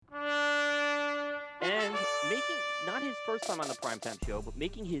his first time on the Primetime Show, but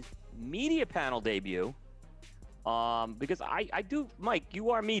making his media panel debut. Because I do, Mike,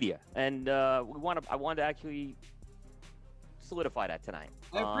 you are media, and I wanted to actually solidify that tonight.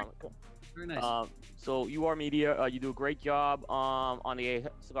 Very nice. So you are media. You do a great job on the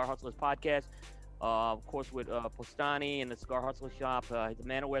Cigar Hustlers podcast. Of course, with Postani and the Cigar Hustler Shop. The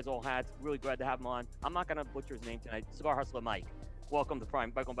man who wears all hats. Really glad to have him on. I'm not gonna butcher his name tonight. Cigar Hustler Mike. Welcome back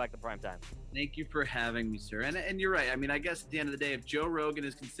to Primetime. Thank you for having me, sir. And you're right. I mean, I guess at the end of the day, if Joe Rogan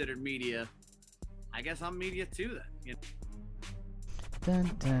is considered media, I guess I'm media too then. You know? Dun,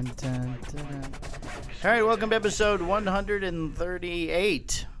 dun, dun, dun. All right, welcome to episode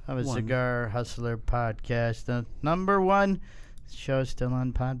 138 of a Cigar Hustler podcast. The number one show still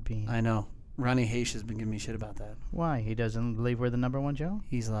on Podbean. I know. Ronnie Hayes has been giving me shit about that. Why? He doesn't believe we're the number one show?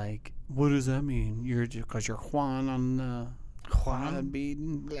 He's like, what does that mean? Because you're Juan on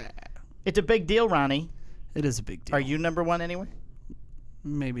Podbean? Blah. It's a big deal, Ronnie. It is a big deal. Are you number one anyway?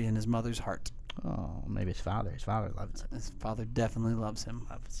 Maybe in his mother's heart. Oh, maybe his father. His father loves him. His father definitely loves him.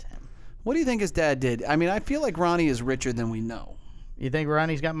 Loves him. What do you think his dad did? I mean, I feel like Ronnie is richer than we know. You think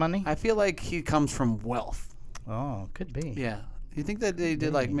Ronnie's got money? I feel like he comes from wealth. Oh, could be. Yeah. You think that they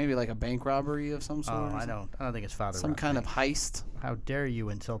did maybe a bank robbery of some sort? Oh, I don't think his father. Some kind of heist. How dare you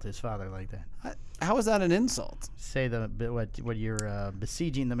insult his father like that? How is that an insult? Say what you're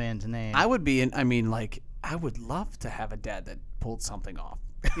besieging the man's name. I would be I would love to have a dad that pulled something off.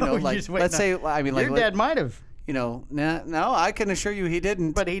 You know, let's say your dad might have. You know, no, I can assure you he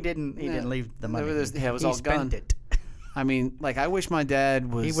didn't. But he didn't leave the money. It was all spent gone. it. I mean, I wish my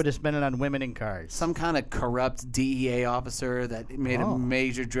dad was. He would have spent it on women and cars. Some kind of corrupt DEA officer that made a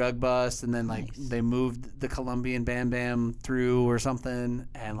major drug bust, and then they moved the Colombian Bam Bam through or something,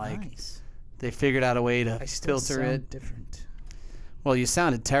 and they figured out a way to filter it. Different. Well, you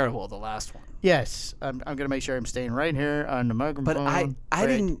sounded terrible the last one. Yes, I'm going to make sure I'm staying right here on the microphone. But I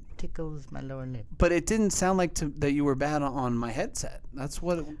didn't. Tickles my lower lip. But it didn't sound like that you were bad on my headset. That's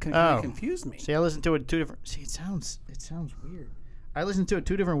what confused me. See, I listened to it two different. See, it sounds weird. I listened to it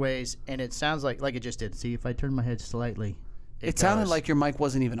two different ways, and it sounds like it just did. See, if I turn my head slightly, it sounded like your mic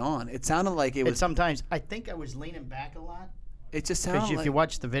wasn't even on. It sounded like it was. Sometimes I think I was leaning back a lot. It just sounded like. If you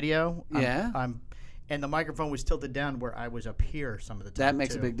watch the video, yeah. And the microphone was tilted down where I was up here some of the time. That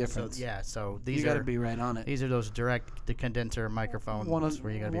makes a big difference. So these you got to be right on it. These are those direct condenser microphones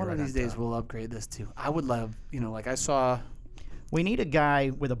where you got to be right on. One of these days we'll upgrade this too. I would love, I saw. We need a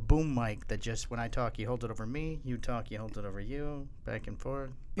guy with a boom mic that just when I talk, he holds it over me. You talk, he holds it over you, back and forth.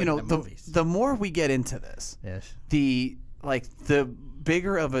 The more we get into this, yes, the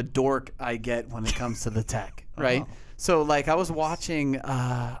bigger of a dork I get when it comes to the tech, right? So I was watching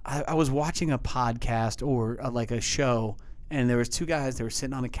a podcast or a show, and there was two guys that were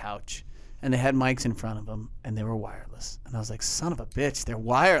sitting on a couch, and they had mics in front of them, and they were wireless. And I was like, son of a bitch, they're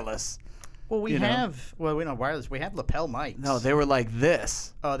wireless. Well, we not wireless. We have lapel mics. No, they were like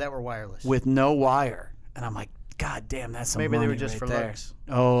this. Oh, that were wireless with no wire, and I'm like, God damn, that's some maybe money they were just right for there. looks.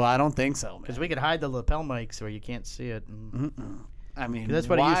 Oh, I don't think so. Because we could hide the lapel mics where you can't see it. I mean, that's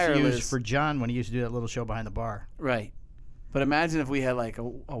what I used to use for John when he used to do that little show behind the bar. Right. But imagine if we had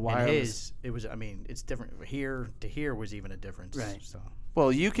a wireless. It was. I mean, it's different. Here to here was even a difference. Right. So. Well,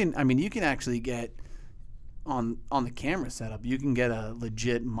 you can actually get on the camera setup. You can get a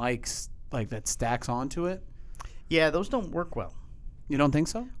legit mic that stacks onto it. Yeah, those don't work well. You don't think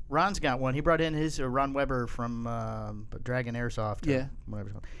so? Ron's got one. He brought in his Ron Weber from Dragon Airsoft. Yeah. Whatever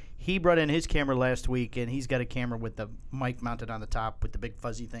it's called. He brought in his camera last week, and he's got a camera with the mic mounted on the top with the big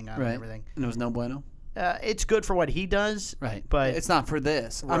fuzzy thing on it and everything. And it was no bueno. It's good for what he does, right? But it's not for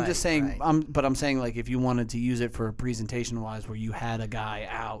this. Right, I'm just saying. Right. I'm saying if you wanted to use it for presentation wise, where you had a guy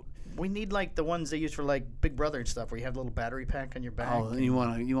out. We need the ones they use for Big Brother and stuff, where you have a little battery pack on your back. Oh, and you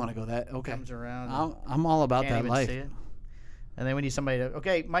want to go that? Okay. Comes around. I'm all about that life. See it. And then we need somebody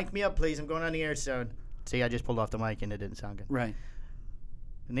to mic me up, please. I'm going on the air soon. See, I just pulled off the mic and it didn't sound good. Right.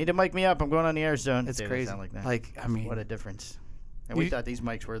 I need to mic me up. I'm going on the air soon. It's crazy. Sound like that. I mean, what a difference. And we thought these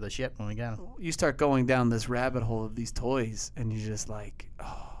mics were the shit when we got them. You start going down this rabbit hole of these toys, and you're just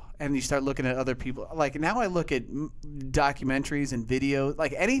and you start looking at other people. Now I look at documentaries and videos,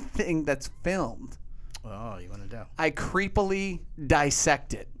 anything that's filmed. Oh, you want to do? I creepily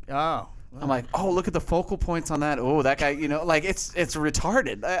dissect it. Oh. Well. I'm like, oh, look at the focal points on that. Oh, that guy, it's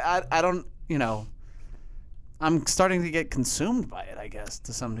retarded. I don't, I'm starting to get consumed by it, I guess,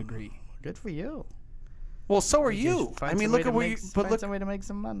 to some degree. Good for you. Well, so are you. I mean, look at what you. But look, some way to make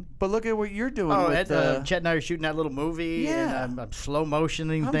some money. But look at what you're doing. Oh, with Chet and I are shooting that little movie. Yeah. And I'm slow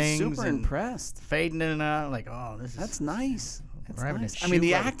motioning things. I'm super and impressed. Fading in and out. That's nice. We're having a I mean,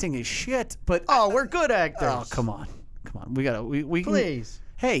 the acting is shit, but we're good actors. Oh, come on. come on. We gotta. We can, Please.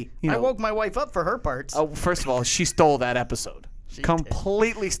 Hey, you know. I woke my wife up for her parts. Oh, first of all, she stole that episode. She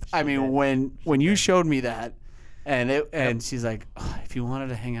Completely. I mean, when you showed me that, and she's like, oh, if you wanted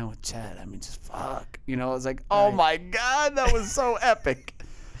to hang out with Chad, I mean, just fuck. You know, I was like, oh my God, that was so epic.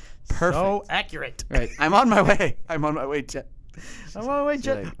 Perfect. So accurate. Right. I'm on my way. Chad. I'm on my way,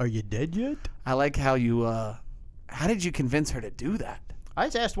 Chad. like- Are you dead yet? I like how you. How did you convince her to do that? I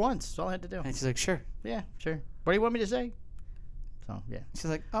just asked once. That's all I had to do. And she's like, sure. Yeah, sure. What do you want me to say? So yeah. She's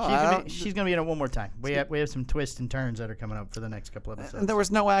like, oh, She's gonna be in it one more time. We have some twists and turns that are coming up for the next couple episodes. and there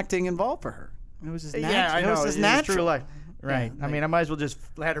was no acting involved for her. It was just natural. Yeah, I know. It was just natural. True life. Right. Yeah, I mean, I might as well just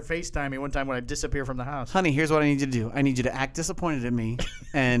had her FaceTime me one time when I disappear from the house. Honey, here's what I need you to do. I need you to act disappointed in me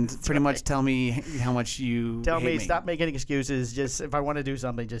and pretty much tell me how much you Tell hate me, stop making excuses. Just if I want to do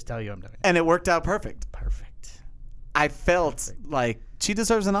something, just tell you I'm doing it. And it worked out perfect. Perfect. I felt like she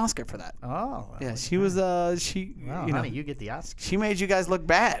deserves an Oscar for that. Oh. Yeah, she was she Wow, you know, honey, you get the Oscar. she made you guys look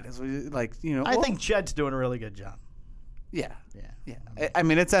bad. It was like, you know, I think Chad's doing a really good job. yeah. Yeah. Yeah. I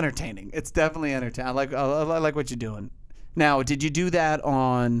mean, it's entertaining. It's definitely entertaining. I like what you're doing. Now, did you do that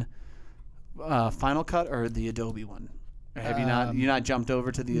on Final Cut or the Adobe one? Or have you not jumped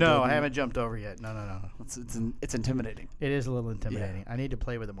over to the Adobe? No, I haven't jumped over yet. No. It's intimidating. It is a little intimidating. I need to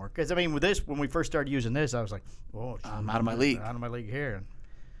play with it more. Because, I mean, with this, when we first started using this, I was like, whoa. I'm out of my league. Out of my league here.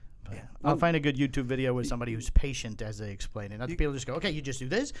 But Yeah. I'll find a good YouTube video with somebody who's patient as they explain it. Not the people just go, okay, you just do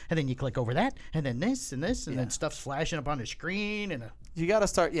this, and then you click over that, and then this, and this, and then stuff's flashing up on the screen. And You got to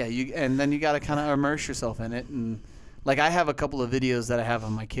start, and then you got to kind of immerse yourself in it. And like I have a couple of videos that I have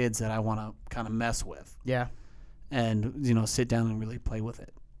of my kids that I want to kind of mess with. Yeah. And, you know, sit down and really play with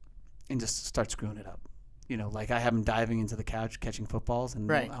it and just start screwing it up. You know, like I have them diving into the couch, catching footballs, and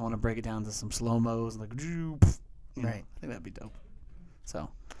Right. I want to break it down to some slow-mos. Like, you know, Right. I think that'd be dope. So,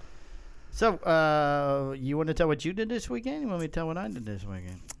 you want to tell what you did this weekend? You want me to tell what I did this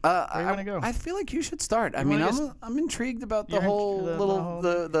weekend? Where you wanna go? I feel like you should start. I You mean, wanna I'm intrigued about the You're in- whole the little whole-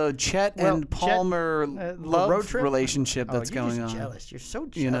 the Chet Well, and Chet, Palmer the love road trip? relationship that's you're going just on. jealous. You're so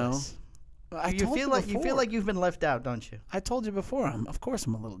jealous. You know, You feel like you've been left out, don't you? I told you before. Of course,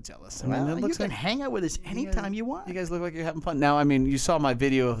 I'm a little jealous. I Well, mean, it you looks can like hang out with us anytime you want. you guys look like you're having fun. Now, I mean, you saw my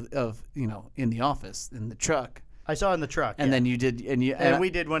video of you know in the office in the truck, I saw it in the truck. and then you did, and we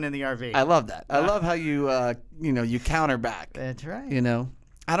did one in the RV. I love that. I love how you you counter back. That's right. You know,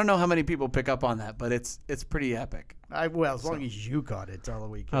 I don't know how many people pick up on that, but it's pretty epic. As long as you caught it, it's all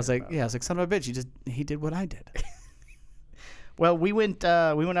we care I was like, about. yeah, I was like, son of a bitch, he did what I did. Well, we went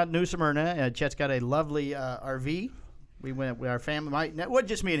out to New Smyrna. Chet's got a lovely RV. We went with our family. It wasn't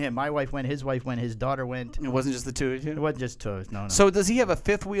just me and him. My wife went. His wife went. His daughter went. It wasn't just the two of It you. wasn't just two of us. No. So does he have a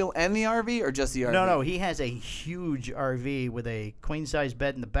fifth wheel and the RV, or just the RV? No. He has a huge RV with a queen size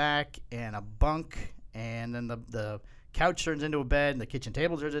bed in the back and a bunk, and then the couch turns into a bed, and the kitchen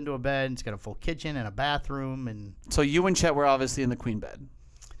table turns into a bed. And it's got a full kitchen and a bathroom. And So you and Chet were obviously in the queen bed.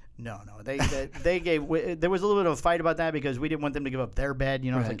 no, they gave. There was a little bit of a fight about that because we didn't want them to give up their bed. You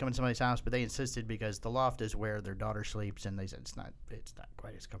know, if they Right. come in somebody's house, but they insisted because the loft is where their daughter sleeps, and they said it's not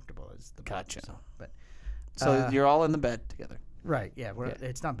quite as comfortable as the bed. Gotcha. So, You're all in the bed together. right, yeah,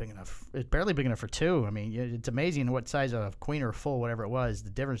 it's not big enough. It's barely big enough for two. I mean, it's amazing what size of queen or full, whatever it was,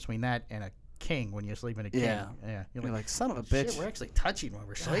 the difference between that and a king when you sleep in a king. Yeah. Yeah. You're like, son of a shit, bitch. we're actually touching when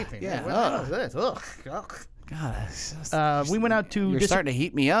we're sleeping. yeah, Man, what the hell is this? Ugh. God, it's just- We went out to You're starting to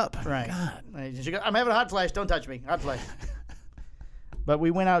heat me up. Right. God. I'm having a hot flash. Don't touch me. Hot flash. But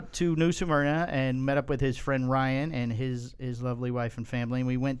we went out to New Smyrna and met up with his friend Ryan and his lovely wife and family, and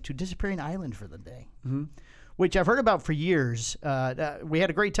we went to Disappearing Island for the day, which I've heard about for years. We had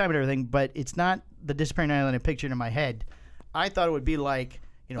a great time and everything, but it's not the Disappearing Island I pictured in my head. I thought it would be like,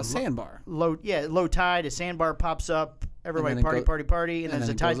 you know, A sandbar. low tide, a sandbar pops up, everybody then it party, and then then as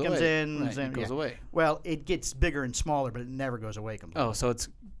the it tide goes comes away. in, Right, it goes away. Well, it gets bigger and smaller, but it never goes away completely. Oh,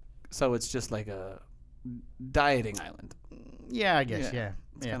 so it's just like a dieting island. Yeah, I guess, Yeah.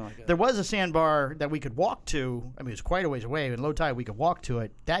 yeah. kinda like a- There was a sandbar that we could walk to. I mean, it was quite a ways away. In low tide, we could walk to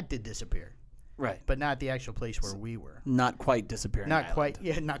it. That did disappear, Right. but not the actual place where we were. Not quite disappearing. Not island. quite.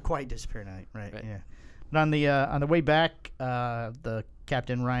 Yeah, not quite disappear night. Right. Right. Yeah. But on the way back, the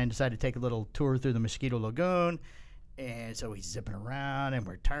Captain Ryan decided to take a little tour through the Mosquito Lagoon, and so he's zipping around, and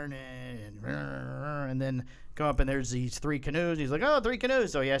we're turning, and then come up, and there's these 3 canoes. He's like, "Oh, 3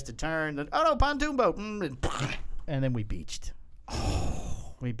 canoes!" So he has to turn. Then, oh no, pontoon boat, and then we beached.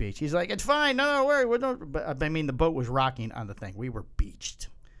 We beached. He's like, "It's fine. No, worry. But I mean, the boat was rocking on the thing. We were beached.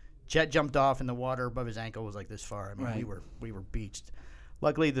 Jet jumped off, and the water above his ankle was like this far. I mean, Right. we were beached.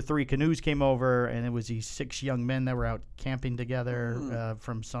 Luckily, the 3 canoes came over, and it was these 6 young men that were out camping together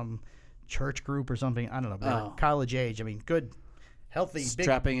from some church group or something. I don't know. They're Oh. college age. I mean, good, healthy,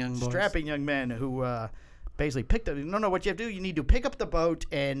 Strapping young boys. strapping young men who basically picked up. No, what you have to do, you need to pick up the boat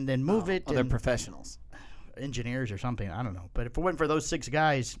and then move it. Oh, they're and professionals. engineers or something. I don't know. But if it wasn't for those 6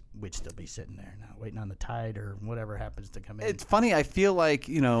 guys, we'd still be sitting there now, waiting on the tide or whatever happens to come in. It's funny. I feel like,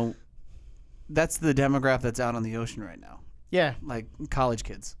 that's the demographic that's out on the ocean right now. yeah, Like college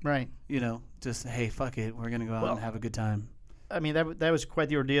kids, right. just, hey, fuck it. We're going to go out Well, and have a good time. I mean, that was quite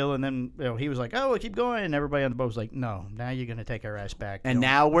the ordeal. And then he was like, "Oh, we'll keep going." And everybody on the boat was like, "No, now you're going to take our ass back." And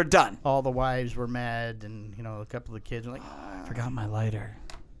now we're done. all the wives were mad, and a couple of the kids were like, I forgot my lighter.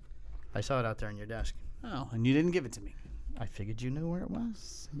 "I saw it out there on your desk. Oh, and you didn't give it to me. I figured you knew where it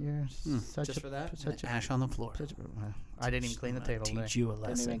was. You're such Just a, for that? Such a, Ash on the floor. I didn't even clean the table today. Teach you a Didn't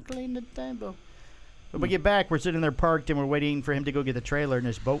lesson. even clean the table. But we get back, we're sitting there parked, and we're waiting for him to go get the trailer, and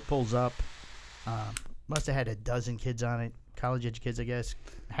this boat pulls up. Must have had a dozen kids on it, college-age kids, I guess,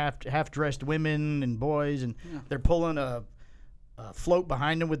 half-dressed women and boys, and they're pulling a float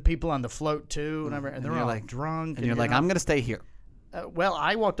behind them with people on the float, too, and they're you're all like- drunk. And you're like, I'm going to stay here. Well,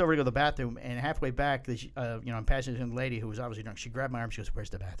 I walked over to go to the bathroom, and halfway back, I'm passing this young lady who was obviously drunk. She grabbed my arm. She goes, "Where's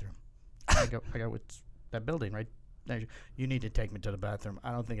the bathroom?" I go, "It's that building right there. You need to take me to the bathroom.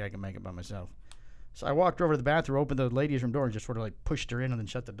 I don't think I can make it by myself." So I walked over to the bathroom, opened the ladies' room door, and just sort of like pushed her in and then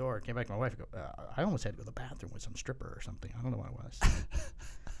shut the door. Came back to my wife and go, "I almost had to go to the bathroom with some stripper or something. I don't know what it was."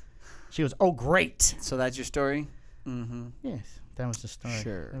 She goes, "Oh, great." So that's your story? Mm-hmm. Yes, that was the story.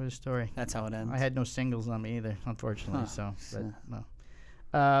 Sure. That was the story. That's how it ends. I had no singles on me either, unfortunately. Huh. But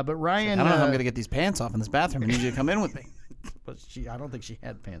no. But Ryan, I don't know how I'm going to get these pants off in this bathroom. I need you to come in with me. but I don't think she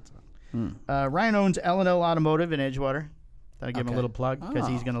had pants on. Ryan owns L&L Automotive in Edgewater. Thought I'd give him a Okay. little plug because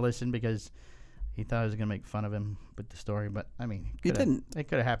he's Oh. going to listen because he thought I was going to make fun of him with the story. But, I mean, You didn't. It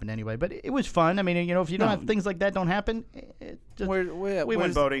could have happened anyway. But it was fun. I mean, if you don't have things like that don't happen, it just, we went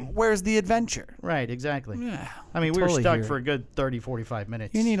where's- boating. Where's the adventure? Right, exactly. Yeah. I mean, we were totally stuck hear for it. a good 30, 45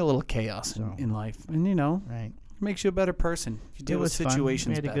 minutes. You need a little chaos in life. And, Right. it makes you a better person. You deal It with was fun. situations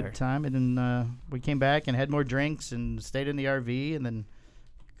We had better. a good time, and then we came back and had more drinks and stayed in the RV, and then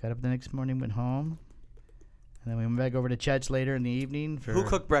got up the next morning, went home, and then we went back over to Chet's later in the evening. Who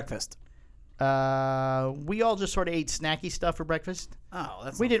cooked breakfast? We all just sort of ate snacky stuff for breakfast. Oh,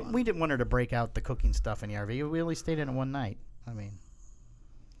 that's We not didn't. fun. We didn't want her to break out the cooking stuff in the RV. We only stayed in it one night. I mean,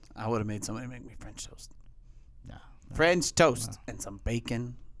 I would have made somebody make me French toast. no. French toast and some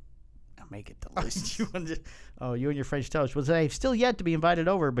bacon. I'll make it delicious. you and your French toast. Well, I've still yet to be invited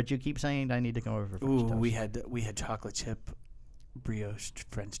over, but you keep saying I need to come over for French Ooh, toast. we had chocolate chip brioche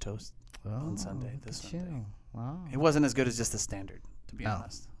French toast on Sunday. look This at Sunday. you. Wow. It wasn't as good as just the standard, to be No.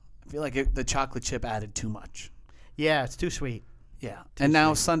 honest. I feel like the chocolate chip added too much. Yeah, it's too sweet. Yeah, and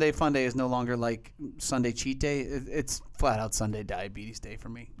now Sunday Fun Day is no longer like Sunday Cheat Day. It's flat out Sunday Diabetes Day for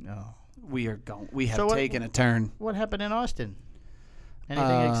me. No. We have So what- taken a turn. What happened in Austin?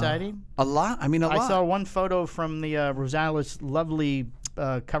 Anything exciting? A lot. I mean, a lot. I saw one photo from the Rosales lovely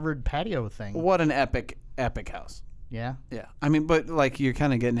covered patio thing. What an epic house. Yeah. Yeah, I mean, but like you're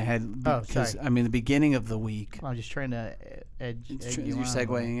kind of getting ahead. Oh, because sorry. I mean, the beginning of the week. I'm just trying to edge you You're on.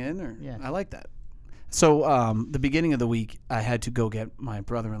 segueing in, or Yeah. I like that. So the beginning of the week, I had to go get my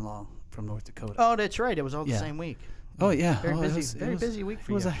brother-in-law from North Dakota. Oh, that's right. It was all the Yeah. same week. Oh yeah, Very it busy. was- Very busy week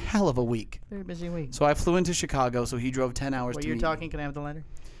for It was you. a hell of a week. Very busy week. So I flew into Chicago. So he drove 10 hours While to you're meet talking, can I have the letter?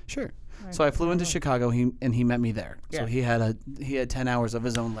 Sure. So I flew into Chicago. He met me there. So Yeah. he had 10 hours of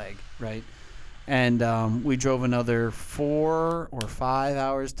his own leg, right? And we drove another 4 or 5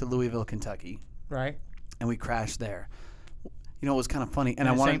 hours to Louisville, Kentucky, Right. and we crashed there. You know, it was kind of funny, and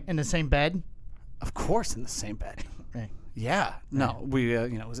I in, the wanted, same, in the same bed? of course, in the same bed. Right. Yeah. No, we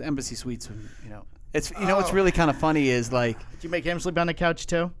it was Embassy Suites. And, it's what's really kind of funny is like Did you make him sleep on the couch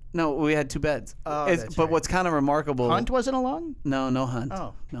too? no, we had 2 beds. Oh, that's but right. what's kind of remarkable? Hunt wasn't along? No Hunt.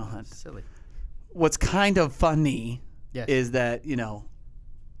 Oh. No Hunt. Silly. What's kind of funny Yes. is that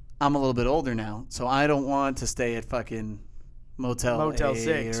I'm a little bit older now, so I don't want to stay at fucking Motel 6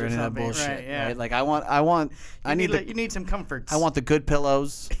 or or any of that something, bullshit. right, yeah. Like I you need some comforts. I want the good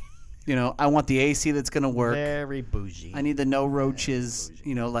pillows. I want the AC that's gonna work. Very bougie. I need the no roaches.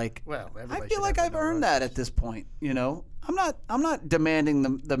 Like Well, I everybody feel should like have I've the no earned that at this point. I'm not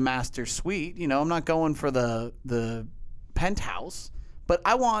demanding the master suite. I'm not going for the penthouse, but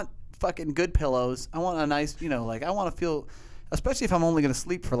I want fucking good pillows. I want a nice, I want to feel, especially if I'm only going to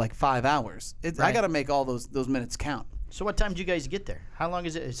sleep for like 5 hours. I Right. got to make all those minutes count. So what time did you guys get there? How long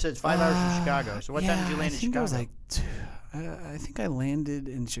is it? It says 5 hours from Chicago. So what time did you land in I think Chicago? it was like I think I landed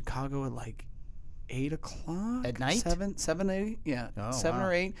in Chicago at like 8 o'clock At night? 7, 8, yeah, Oh, 7 wow.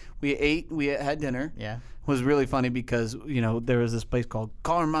 or 8. We ate. We had dinner. Yeah. It was really funny because there was this place called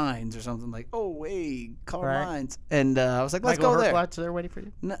Carmine's or something like. Oh, hey, Carmine's, and I was like, let's Michael go there. Herklots there waiting for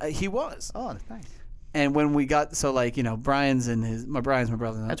you? No, he was. Oh, that's nice. And when we got Brian's my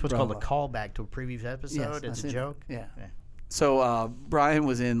brother. That's what's called a callback to a previous episode. Yes, It's a joke. Yeah. Yeah. So Brian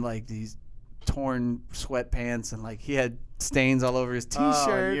was in like these torn sweatpants and like he had stains all over his t-shirt.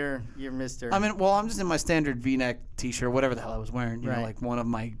 Oh, you're Mr. I mean, well, I'm just in my standard V-neck t-shirt, whatever the hell I was wearing. You know, Right. like one of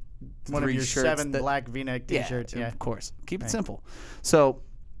my one of three your shirts 7 black V-neck T-shirts. Yeah. of course. Keep it Right. simple. So,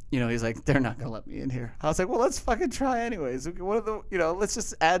 he's like, they're not gonna let me in here. I was like, well, let's fucking try anyways. What are the, let's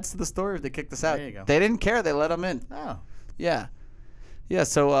just add to the story if they kicked us out. There you go. They didn't care. They let them in. Oh. Yeah. Yeah.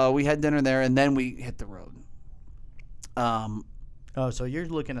 So we had dinner there and then we hit the road. Oh, so you're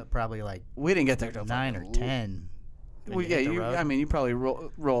looking at probably like We didn't get there till 9 or 10. when Well, you yeah, hit the road? you probably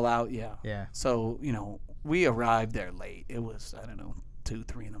roll out, yeah. Yeah. So, we arrived there late. It was, I don't know, 2,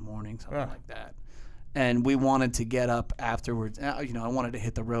 3 in the morning, something Ugh. like that. And we wanted to get up afterwards. I wanted to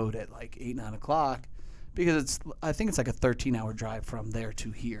hit the road at like 8, 9 o'clock because I think it's like a 13-hour drive from there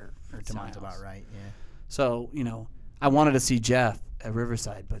to here or to my Sounds house. about right. Yeah. So, I wanted to see Jeff at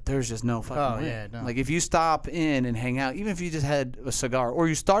Riverside, but there's just no fucking way. yeah, no. Like if you stop in and hang out, even if you just had a cigar or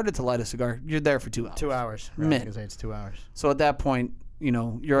you started to light a cigar, you're there for 2 hours. 2 hours. Right. I was Min. gonna say it's 2 hours. So at that point, you're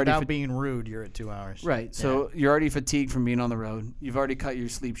already Without being rude, you're at 2 hours. right. So you're already fatigued from being on the road. You've already cut your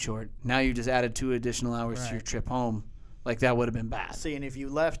sleep short. Now you just added 2 additional hours to your Right. trip home. Like that would have been bad. See, and if you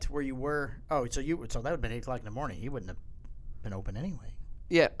left where you were, so that would have been 8 o'clock in the morning. He wouldn't have been open anyway.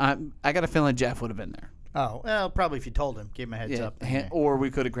 Yeah, I got a feeling Jeff would have been there. Oh, well, probably if you told him, give him a heads Yeah, up. then, yeah. or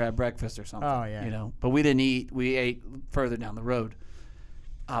we could have grabbed breakfast or something. Oh, yeah. But we didn't eat. We ate further down the road.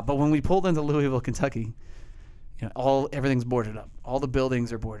 But when we pulled into Louisville, Kentucky, everything's boarded up. All the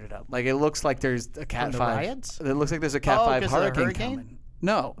buildings are boarded up. Like it looks like there's a Cat the 5. riots? It looks like there's a Cat 5 'cause of the hurricane hurricane? coming.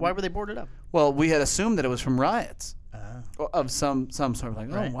 No. Why were they boarded up? Well, we had assumed that it was from riots. Oh. Of some sort of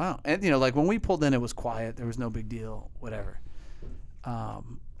like, Right. oh wow, and like when we pulled in, it was quiet. There was no big deal, whatever.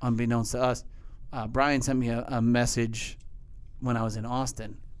 Unbeknownst to us, Brian sent me a message when I was in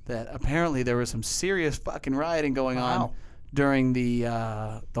Austin that apparently there was some serious fucking rioting going on Wow. during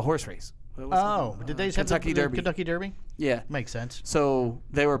the horse race. What was Oh, it? did they have Kentucky the Derby? Kentucky Derby? Yeah. Makes sense. So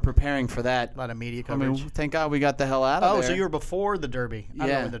they were preparing for that. A lot of media I mean, coverage. thank God we got the hell out of Oh, there. so you were before the Derby. I don't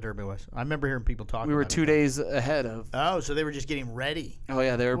know Yeah. when the Derby was. I remember hearing people talking we were about 2 it. days ahead of. Oh, so they were just getting ready. Oh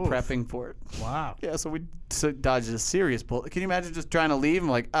yeah, they were Oof. prepping for it. Wow. Yeah, so we dodged a serious bullet. Can you imagine just trying to leave? I'm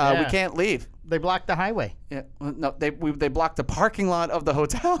like, we Yeah. can't leave. They blocked the highway. Yeah, well, no, they blocked the parking lot of the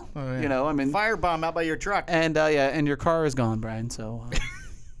hotel. Oh, yeah. I mean, Firebomb out by your truck. and and your car is gone, Brian. So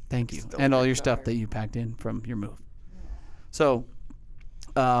thank you, and all your stuff that you packed in from your move. So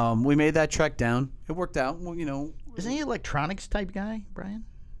we made that trek down. It worked out. Well, Isn't he an electronics type guy, Brian?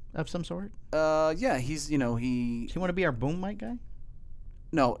 Of some sort? yeah, he's he Does he want to be our boom mic guy?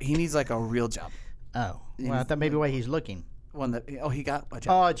 no, he needs like a real job. Oh. Well, I thought maybe why he's looking. One that he got a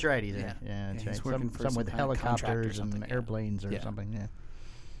job. Oh, that's right. He's Yeah. yeah, that's Yeah, he's right. working for Some some with kind of contract or helicopters something, and yeah. airplanes or Yeah. something. Yeah.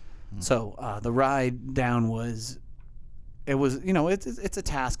 So the ride down was, it's a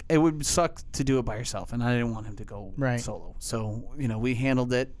task. It would suck to do it by yourself, and I didn't want him to go Right. solo. So we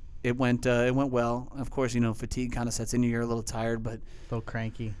handled it. It went well. Of course, fatigue kind of sets in. You're a little tired, but A little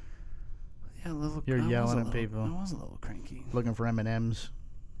cranky, yeah, a little. You're I was yelling a at little- people. I was a little cranky. looking for M&Ms.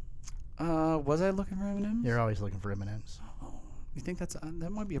 Was I looking for M&Ms? You're always looking for M&Ms. Oh, you think that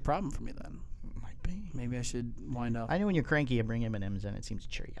might be a problem for me then? Might be. Maybe I should wind up. I know when you're cranky, you bring M&Ms in. It seems to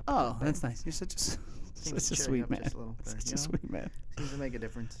cheer you up. Oh, that's nice. You're such a Seems to such a cheer you sweet up man. just a little bit, Such you a know? sweet man. Seems to make a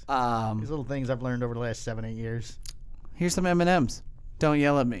difference. Um, These little things I've learned over the last 7-8 years. here's some M&Ms. Don't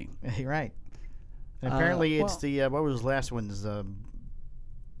yell at me. You're right. And apparently, it's well- the what was the last one's? I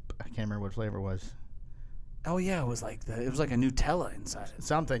can't remember what flavor it was. Oh yeah, it was like a Nutella inside it.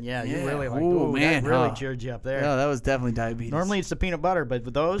 Something, yeah. You Yeah. really like. Ooh, Ooh, man, that really huh? cheered you up there. Yeah, that was definitely diabetes. Normally it's the peanut butter, but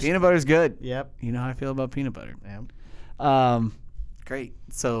with those, peanut butter's good. yep. You know how I feel about peanut butter. Yeah, Great.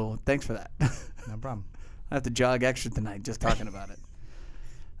 So thanks for that. no problem. I have to jog extra tonight just talking about it.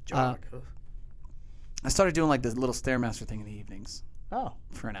 Jog. I started doing like this little Stairmaster thing in the evenings Oh,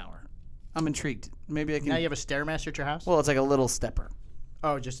 for an hour. I'm intrigued. Maybe I can. now you have a Stairmaster at your house? Well, it's like a little stepper.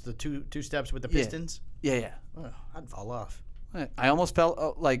 Oh, just the two steps with the Yeah. pistons? Yeah. Oh, I'd fall off. I almost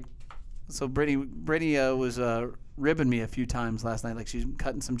felt like. So Brittany was ribbing me a few times last night. Like she's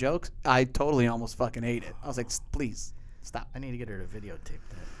cutting some jokes. I totally almost fucking ate it. I was like, please stop. I need to get her to videotape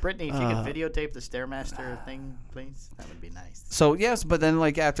that. Brittany, if you could videotape the Stairmaster thing, please, that would be nice. So yes, but then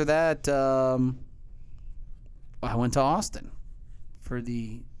like after that, I went to Austin for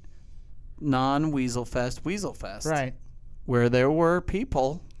the non-Weasel Fest Weasel Fest. Right. Where there were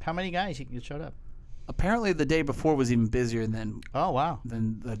people. How many guys you showed up? Apparently the day before was even busier than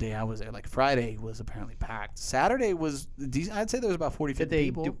the day I was there. Like Friday was apparently packed. Saturday was I'd say there was about 40, 50 Did they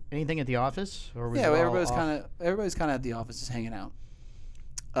people. do anything at the office? Or was Yeah, it all everybody's off? kind of at the office just hanging out.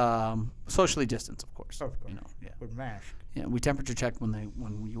 Socially distanced, of course. Of course. You know, yeah. With mask. Yeah, we temperature checked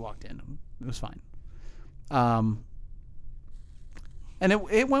when you walked in. It was fine. And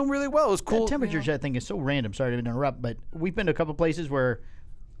it went really well. It was cool. That temperature check thing is so random. Sorry to interrupt, but we've been to a couple places where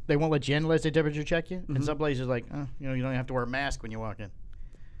they won't let you in unless they temperature check you. Mm-hmm. And some places like, you don't have to wear a mask when you walk in.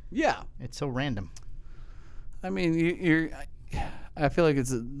 Yeah. It's so random. I mean, I feel like it's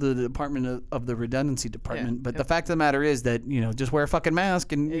the department of the redundancy department. Yeah. But the fact of the matter is that, just wear a fucking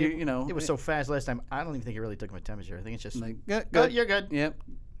mask and, It was so fast last time. I don't even think it really took my temperature. I think it's just like, yeah, good. good. You're good. Yep.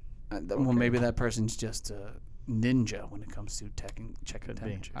 Well, maybe that person's just a ninja when it comes to checking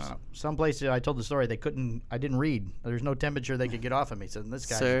temperatures. I don't know. Some places I told the story I didn't read. There's no temperature they could get off of me. So this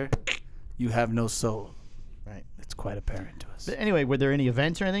guy. Sir, you have no soul. Right. It's quite apparent to us. But anyway, were there any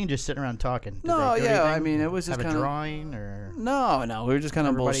events or anything? Just sitting around talking? Did No, they do yeah. anything? I mean, it was just have kind a of drawing or No, we were just kind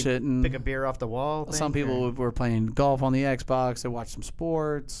of everybody bullshitting. pick a beer off the wall. Some thing, people or? were playing golf on the Xbox. They watched some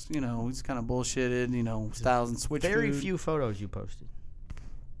sports. We just kind of bullshitted. Styles and Switch. Very food. few photos you posted.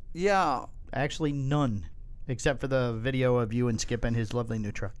 Yeah. Actually, none, except for the video of you and Skip and his lovely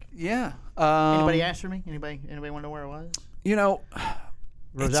new truck. Yeah. Anybody asked for me? Anybody want to know where it was?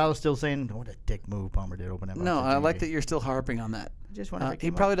 Rosales still saying, "What a dick move Palmer did open that." No, box I of like JV." that you're still harping on that. I just wonder if it He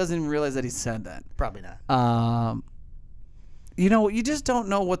came probably up. doesn't even realize that he said that. Probably not. You just don't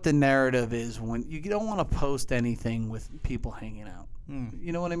know what the narrative is when you don't want to post anything with people hanging out.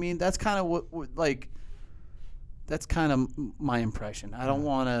 You know what I mean? That's kind of that's kind of my impression. I don't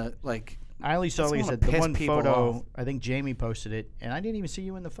want to I only saw, just like you wanna said, the piss one people photo. off. I think Jamie posted it, and I didn't even see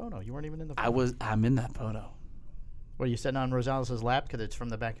you in the photo. You weren't even in the photo. I'm in that photo. Well, you sitting on Rosales' lap because it's from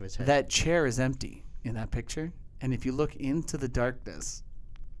the back of his head. That chair is empty in that picture, and if you look into the darkness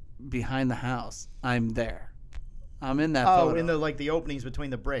behind the house, I'm there. I'm in that photo. In the openings between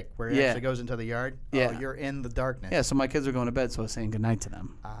the brick where it actually goes into the yard. Yeah. Oh, you're in the darkness. Yeah, so my kids are going to bed, so I was saying goodnight to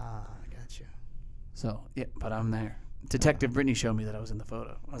them. Ah, I got you. So yeah, but I'm there. Detective Brittany showed me that I was in the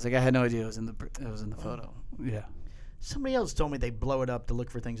photo. I was like, I had no idea I was in the photo. Yeah. Somebody else told me they blow it up to look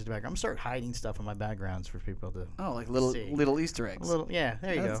for things in the background. I'm gonna start hiding stuff in my backgrounds for people to. Oh, like see. little Easter eggs. There you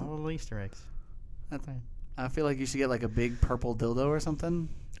That's- go. Little Easter eggs. I feel like you should get like a big purple dildo or something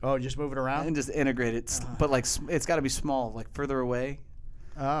Oh, just move it around. and just integrate it. But like it's got to be small, like further away.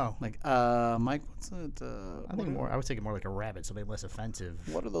 Oh, Like Mike, what's it? I think more. I was thinking more like a rabbit, something less offensive.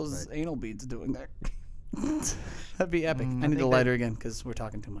 What are those anal beads doing there? That'd be epic. I need think the lighter again because we're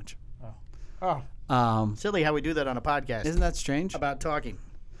talking too much. Oh, silly how we do that on a podcast. Isn't that strange? about talking?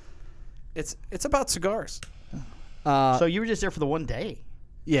 It's about cigars. So you were just there for the one day.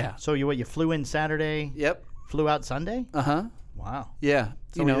 Yeah. So you flew in Saturday, Yep. flew out Sunday. Uh-huh. Wow. Yeah.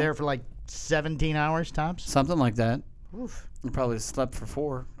 So you were there for like 17 hours tops. something like that. Oof. You probably slept for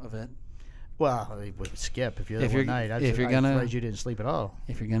 4 of it. Well, with Skip, if you're there If one you're- night, if you're I'm gonna- surprised you didn't sleep at all.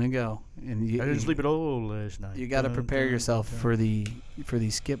 If you're gonna go, and I didn't sleep at all last night. you got to prepare yourself for the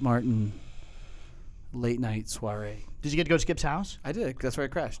Skip Martin late night soiree. Did you get to go to Skip's house? I did. That's where I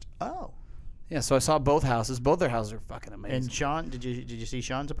crashed. Oh. Yeah, so I saw both houses. Both their houses are fucking amazing. And Sean, did you see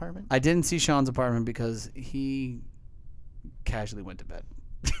Sean's apartment? I didn't see Sean's apartment because he casually went to bed.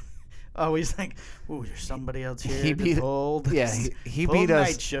 Oh, he's like, ooh, there's somebody else here. He beat- Yeah, he pulled beat us.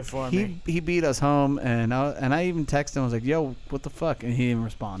 night shift for me. He beat us home, and I even texted him. I was like, "Yo, what the fuck?" And he didn't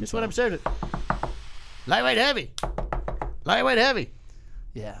respond. Just so, what I'm saying. Lightweight heavy. Lightweight heavy.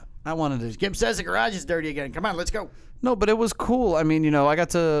 Yeah, I wanted to. Skip says the garage is dirty again. Come on, let's go. No, but it was cool. I mean, I got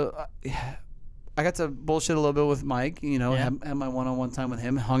to bullshit a little bit with Mike. Yeah. Had my one-on-one time with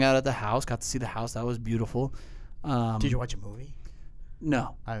him. Hung out at the house. Got to see the house. That was beautiful. Did you watch a movie?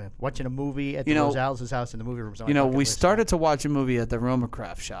 No. I'm watching a movie at the Rosales' house in the movie room. We started to watch a movie at the Roma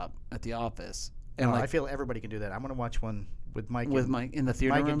Craft shop at the office, and I feel everybody can do that. I'm gonna watch one with Mike. Mike in the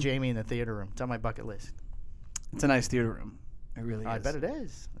theater Mike room. and Jamie in the theater room. It's on my bucket list. It's a nice theater room. It really is. I bet it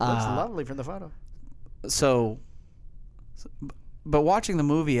is. It looks lovely from the photo. But watching the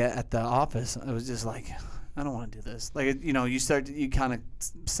movie at the office, I was just like, I don't want to do this. Like, you kind of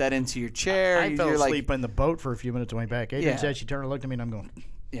set into your chair. I fell you're asleep in the boat for a few minutes on my back. Adrian Yeah. said she turned and looked at me, and I'm going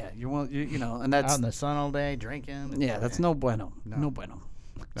Yeah, and that's out in the sun all day drinking. yeah, that's no bueno. No bueno.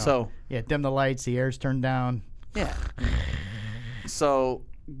 No. So Yeah, dim the lights, the air's turned down. yeah. So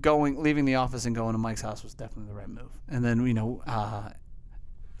leaving the office and going to Mike's house was definitely the right move. And then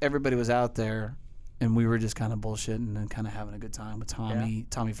everybody was out there, and we were just kind of bullshitting and kind of having a good time with Tommy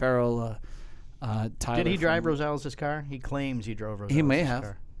Farrell, Tyler. Did he drive Rosales' car? He claims he drove Rosales' He may have.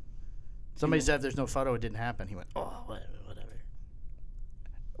 car. Somebody said there's no photo, it didn't happen. He went, oh, whatever.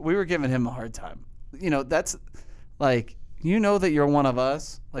 We were giving him a hard time. That's like, that you're one of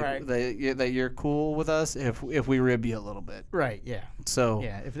us, like Right. that you're cool with us if we rib you a little bit. Right, yeah. So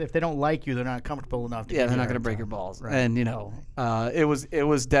Yeah, if they don't like you, they're not comfortable enough to yeah, give they're you not a going to hard break time. your balls. Right. And it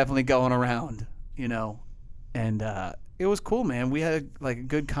was definitely going around, and it was cool, man. We had like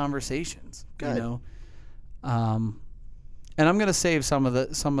good conversations, Good. And I'm gonna save some of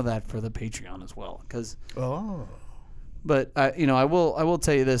that for the Patreon as well, Oh. But I will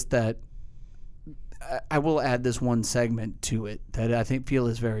tell you this, that I will add this one segment to it that I feel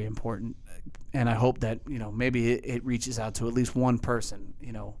is very important, and I hope that maybe it reaches out to at least one person.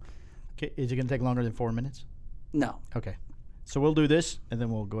 Okay, is it going to take longer than 4 minutes? No. Okay. So we'll do this, and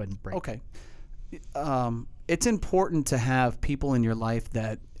then we'll go ahead and break. Okay. It's important to have people in your life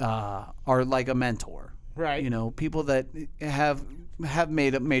that are like a mentor. Right. People that have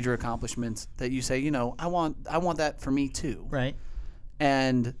made major accomplishments that you say, I want that for me too. Right.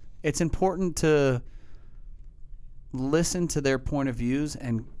 And it's important to listen to their point of views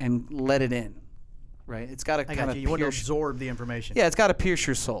and let it in. Right? It's got to I kind got of you. You want to absorb the information. Yeah, it's got to pierce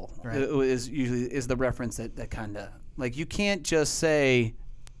your soul. Right. Is the reference that kind of like, you can't just say,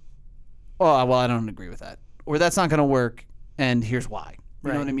 oh, well, I don't agree with that, or that's not going to work, and here's why.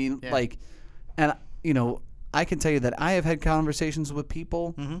 You know what I mean? Yeah. Like, and I can tell you that I have had conversations with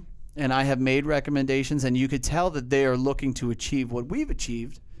people, and I have made recommendations, and you could tell that they are looking to achieve what we've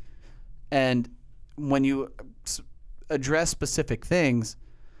achieved. And when you address specific things,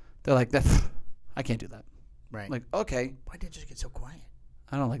 they're like, I can't do that. Right. Like, okay, Why did you get so quiet?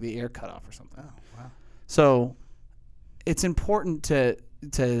 I don't like the air cut off or something. Oh, wow. So it's important to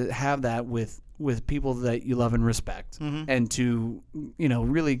have that with people that you love and respect, and to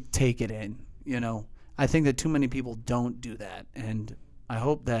really take it in. I think that too many people don't do that, and I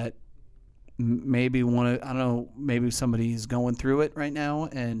hope that maybe maybe somebody's going through it right now,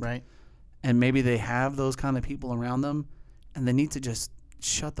 and Right. and maybe they have those kind of people around them, and they need to just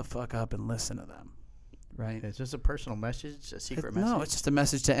shut the fuck up and listen to them. Right? Is this a personal message, a secret message? No, it's just a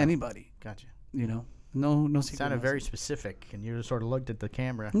message to anybody. Gotcha. No It secret sounded message. very specific, and you just sort of looked at the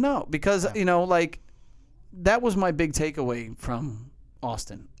camera. No, because like, that was my big takeaway from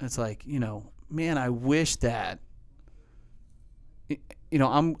Austin. It's like, man, I wish that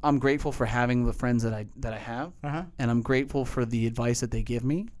I'm grateful for having the friends that I have, and I'm grateful for the advice that they give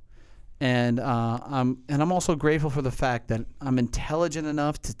me, and I'm also grateful for the fact that I'm intelligent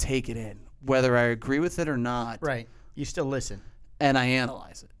enough to take it in, whether I agree with it or not. Right. You still listen. And I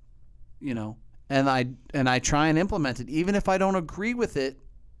analyze it, and I try and implement it, even if I don't agree with it.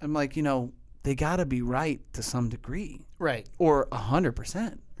 I'm like, they got to be right to some degree, Right. or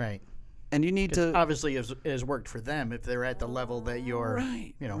 100%. Right. And you need to Obviously, it has worked for them if they're at the level that you're.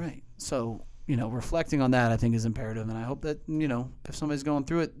 right, You know. right. So reflecting on that, I think, is imperative, and I hope that if somebody's going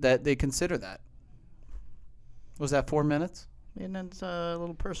through it, that they consider that. Was that 4 minutes? And that's a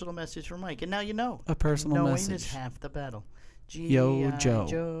little personal message from Mike. And now you know. A personal Knowing message. is half the battle. Yo, G.I.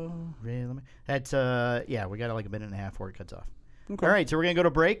 Joe. Really? That's we got like a minute and a half before it cuts off. Okay. All right, so we're gonna go to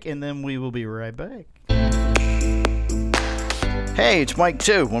break, and then we will be right back. Hey, it's Mike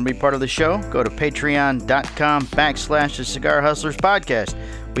too. Want to be part of the show? Go to patreon.com/The Cigar Hustlers Podcast.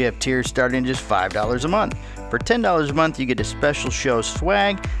 We have tiers starting at just $5 a month. For $10 a month, you get a special show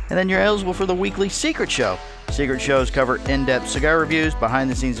swag, and then you're eligible for the weekly Secret Show. Secret shows cover in-depth cigar reviews,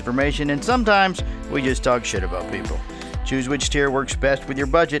 behind-the-scenes information, and sometimes we just talk shit about people. Choose which tier works best with your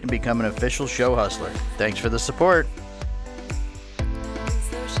budget and become an official show hustler. Thanks for the support.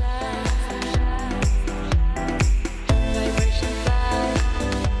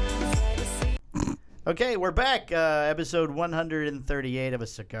 Okay, we're back. Episode 138 of A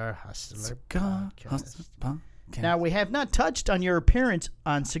Cigar Hustler Cigar Podcast. Hustlers Podcast. Now, we have not touched on your appearance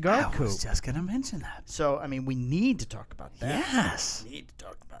on Cigar I Coop. was just gonna mention that. So, I mean, we need to talk about that. Yes. We need to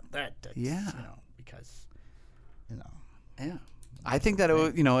talk about that. That's, Yeah. Because, Yeah. I think that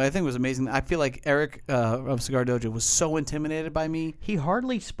it was amazing. I feel like Eric of Cigar Dojo was so intimidated by me he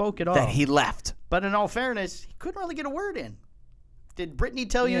hardly spoke at all. that he left. But in all fairness, he couldn't really get a word in. Did Brittany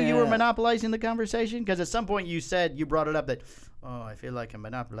tell you were monopolizing the conversation? Because at some point you brought it up that, I feel like I'm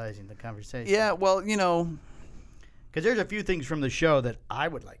monopolizing the conversation. Yeah, well, Because there's a few things from the show that I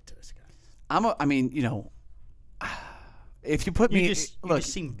would like to discuss. if you put You me, just look,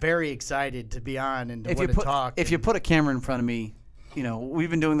 seem very excited to be on and to if want you to put talk. if you put a camera in front of me, we've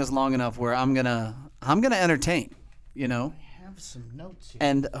been doing this long enough where I'm gonna entertain. have have some notes here.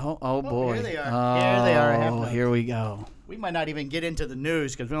 And oh boy, here they are. Here they are. I have notes. Here we go. We might not even get into the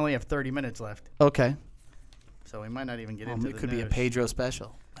news because we only have 30 minutes left. Okay. So we might not even get into the news. It could be a Pedro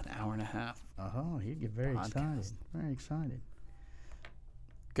special, an hour and a half. Oh, he'd get very excited. Very excited.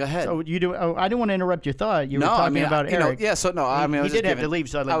 Go ahead. So you do? Oh, I didn't want to interrupt your thought. You were talking about Eric. Yeah. So no, I mean, I was he just did have giving, to leave,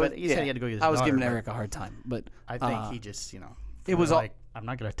 so but he said he had to go get his I was daughter, giving but Eric a hard time, but I think he just, it was like, I'm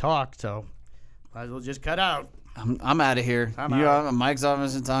not going to talk, so might as well just cut out. I'm out of here. Mike's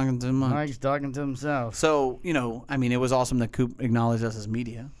obviously talking too much. Mike's talking to himself. So I mean, it was awesome that Coop acknowledged us as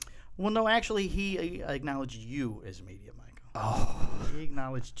media. Well, no, actually, he acknowledged you as media, Michael. Oh, he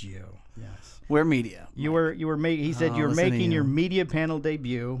acknowledged you. Yes, we're media. You were making. He said you were making your media panel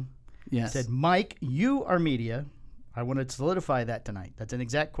debut. Yes. He said, Mike, you are media. I want to solidify that tonight. That's an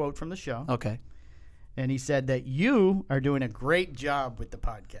exact quote from the show. Okay. And he said that you are doing a great job with the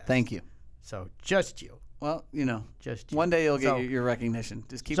podcast. Thank you. So just you. Well, just you. One day you'll get your recognition.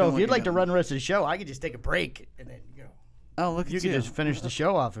 Just keep. So if you'd like to run the rest of the show, I could just take a break and then go. Oh, look at you! You could just finish the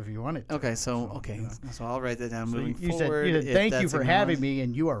show off if you wanted to. Okay, so I'll write that down. Moving forward, you said thank you for having me,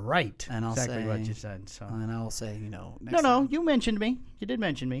 and you are right. And I'll exactly say what you said. So. And I'll say, next time. You mentioned me. You did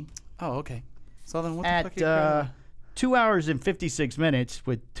mention me. Oh, okay. So then, what the fuck are you 2 hours and 56 minutes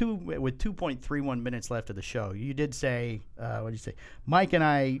with 2.31 minutes left of the show. You did say, what did you say? Mike and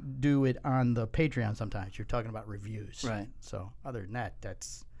I do it on the Patreon sometimes. You're talking about reviews. Right. So other than that,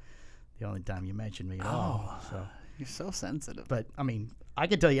 that's the only time you mentioned me at all. So you're so sensitive. But, I mean, I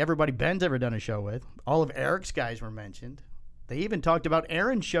can tell you everybody Ben's ever done a show with. All of Eric's guys were mentioned. They even talked about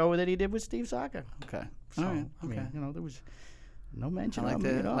Aaron's show that he did with Steve Saka. Okay. So, all right. I mean, there was no mention of me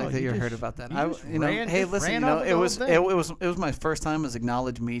at all. I like that you heard about that. Hey, listen, it was my first time as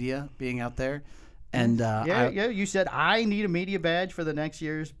acknowledged media being out there. And you said I need a media badge for the next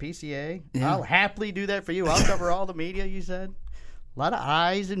year's PCA. Yeah. I'll happily do that for you. I'll cover all the media. You said a lot of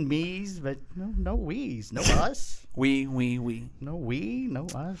I's and me's, but no we's, no us. We. No we, no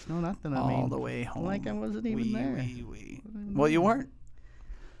us, no nothing. All the way home. Like I wasn't even there. We. Well, you weren't.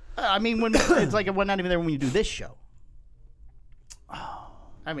 I mean, when it's like we're not even there when you do this show.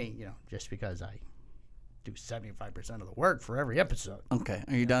 I mean, just because I do 75% of the work for every episode. Okay,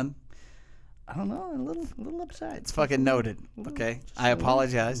 are you done? I don't know. A little upset. It's fucking noted. Okay, I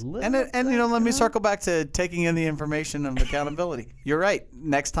apologize. And let me circle back to taking in the information of accountability. You're right.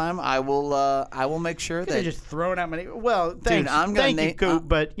 Next time, I will make sure that just throwing out money. Well, thanks. Dude, thank you, Coop.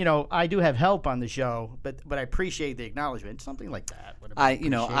 But I do have help on the show. But I appreciate the acknowledgement. Something like that.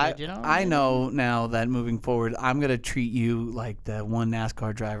 I know now that moving forward, I'm gonna treat you like the one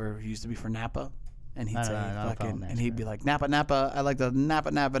NASCAR driver who used to be for Napa. And he'd say, and he'd be like, Napa. I like the Napa.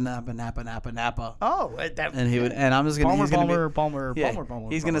 Oh, and he would, and I'm just gonna Palmer.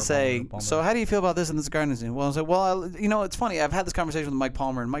 He's gonna say, so how do you feel about this in this garden? Well, I say, it's funny. I've had this conversation with Mike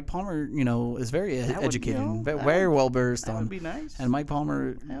Palmer, and Mike Palmer, is very educated, very well versed on. That would be nice. And Mike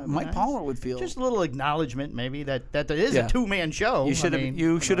Palmer would feel just a little acknowledgement, maybe that there is a 2-man show. You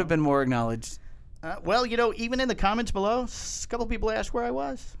should have been more acknowledged. Well, even in the comments below, a couple people asked where I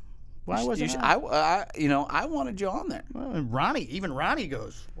was. Why wasn't I wanted you on there. Well, and Ronnie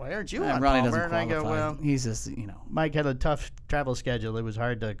goes, why aren't you on Ronnie Palmer? Doesn't qualify. And I go, well, he's just, Mike had a tough travel schedule. It was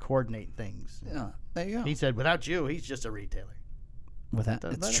hard to coordinate things. Yeah, there you go. He said, without you, he's just a retailer.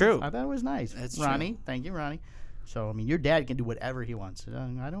 It's true. I thought it was nice. It's Ronnie. True. Thank you, Ronnie. So, I mean, your dad can do whatever he wants.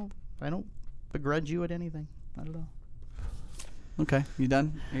 I don't begrudge you at anything. I don't know. Okay, you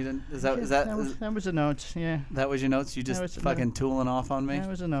done? That was the notes? Yeah. That was your notes? You just fucking tooling off on me? That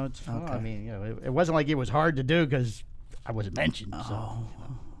was the notes. Okay. Well, I mean, it wasn't like it was hard to do because I wasn't mentioned.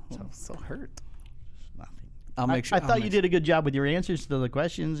 So hurt. Nothing. I'll make sure. I thought you did a good job with your answers to the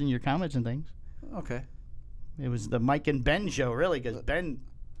questions and your comments and things. Okay. It was the Mike and Ben show, really, because Ben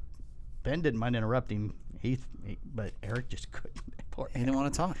didn't mind interrupting but Eric just couldn't. He didn't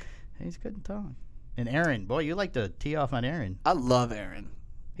want to talk. He just couldn't talk. And Aaron, boy, you like to tee off on Aaron. I love Aaron.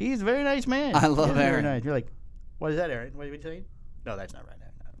 He's a very nice man. I love Aaron. Very nice. You're like, what is that, Aaron? What are you saying? No, that's not right.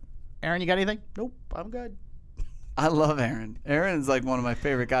 Aaron, you got anything? Nope, I'm good. I love Aaron. Aaron's like one of my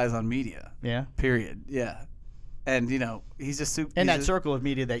favorite guys on media. Yeah. Period. Yeah. And he's just super. In that circle of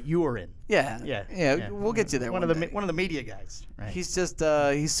media that you were in. Yeah. We'll get you there. One of the media guys. Right. He's just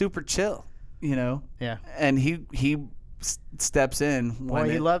he's super chill. Yeah. And he steps in when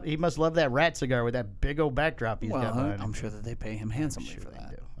he must love that rat cigar with that big old backdrop he's got behind him. I'm sure that they pay him handsomely for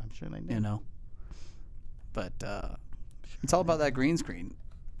that. I'm sure they do. But it's all about that green screen.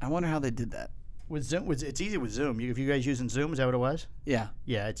 I wonder how they did that. With Zoom, it's easy with Zoom. If you guys using Zoom, is that what it was? Yeah.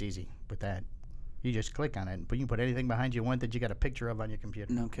 Yeah, it's easy with that. You just click on it, and you can put anything behind you want that you got a picture of on your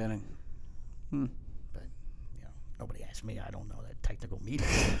computer. No kidding. But Nobody asked me. I don't know that technical media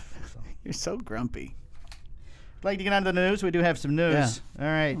stuff. So. You're so grumpy. I'd like to get on to the news. We do have some news. Yeah.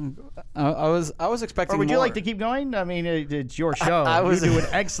 All right. I was expecting. Or would more. you like to keep going? I mean, it's your show. You do an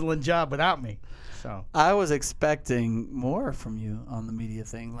excellent job without me. So I was expecting more from you on the media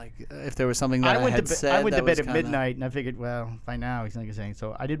thing. Like if there was something that I went to bed at midnight, and I figured, well, by now he's not gonna say.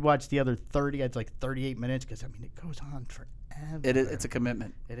 So I did watch the other 30. It's like 38 minutes because I mean it goes on forever. It's a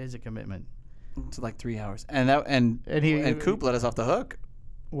commitment. It is a commitment. It's like 3 hours, and Coop let us off the hook.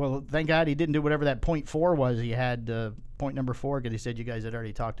 Well, thank God he didn't do whatever that point 4 was. He had point number 4 because he said you guys had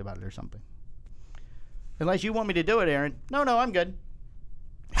already talked about it or something. Unless you want me to do it, Aaron. No, I'm good.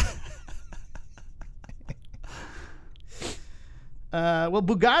 Well,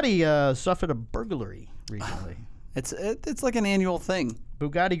 Bugatti suffered a burglary recently. It's like an annual thing.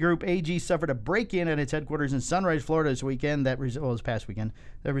 Bugatti Group AG suffered a break-in at its headquarters in Sunrise, Florida this weekend. This past weekend,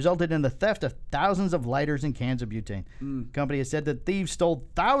 that resulted in the theft of thousands of lighters and cans of butane. The company has said that thieves stole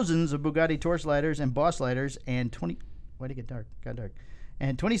thousands of Bugatti Torch lighters and Boss lighters and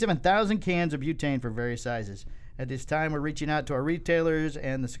 27,000 cans of butane for various sizes. At this time, we're reaching out to our retailers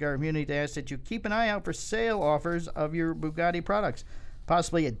and the cigar community to ask that you keep an eye out for sale offers of your Bugatti products,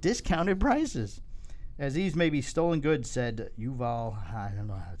 possibly at discounted prices, as these may be stolen goods, said Yuval, I don't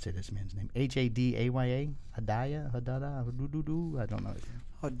know how to say this man's name, Hadaya, Hadada, I don't know his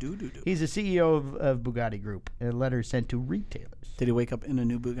name. He's the CEO of Bugatti Group, in a letter sent to retailers. Did he wake up in a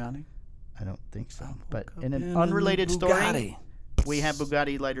new Bugatti? I don't think so. But in an unrelated story, we have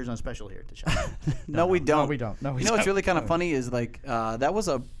Bugatti lighters on special here at the shop. No, we don't. No, we don't. You know what's really kind of funny is like that was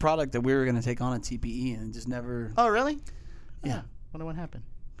a product that we were going to take on at TPE and just never. Oh, really? Yeah. Wonder what happened.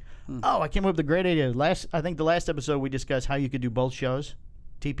 Oh, I came up with a great idea. I think the last episode we discussed how you could do both shows,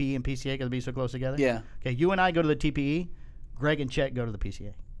 TPE and PCA, because they'd be so close together. Yeah. Okay, you and I go to the TPE. Greg and Chet go to the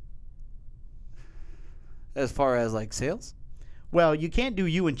PCA. As far as like sales? Well, you can't do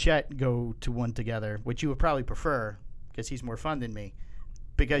you and Chet go to one together, which you would probably prefer because he's more fun than me.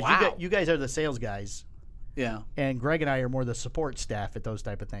 Because you guys are the sales guys. Yeah. And Greg and I are more the support staff at those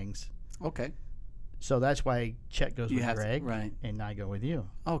type of things. Okay. So that's why Chet goes with Greg, right? And I go with you.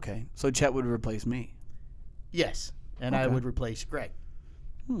 Okay, so Chet would replace me. Yes, and I would replace Greg.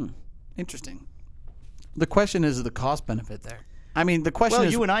 Interesting. The question is the cost benefit there. I mean, the question is...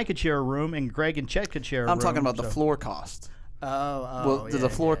 Well, you and I could share a room, and Greg and Chet could share a room. I'm talking about the floor cost. Well, does the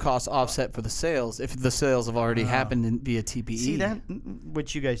floor cost offset for the sales if the sales have already happened via TPE? See, that,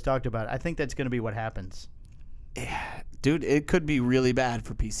 which you guys talked about, I think that's going to be what happens. Yeah, dude, it could be really bad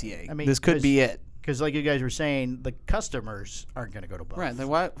for PCA. I mean, this could be it. Because like you guys were saying, the customers aren't going to go to both. Right, then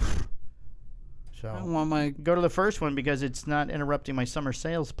what? So I want go to the first one because it's not interrupting my summer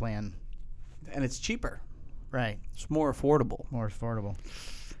sales plan. And it's cheaper. Right. It's more affordable. More affordable.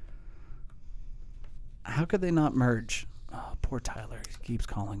 How could they not merge? Oh, poor Tyler. He keeps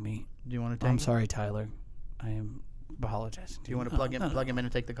calling me. Do you want to take I'm sorry, Tyler. I am apologizing. Do you want to plug him in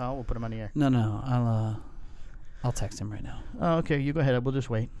and take the call? We'll put him on the air. No. I'll text him right now. Oh, okay. You go ahead. We'll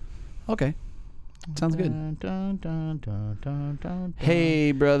just wait. Okay. Sounds good.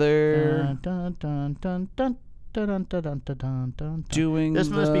 Hey, brother. Doing this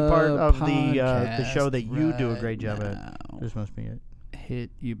must be part of the show that you do a right great job now. at. This must be it. Hit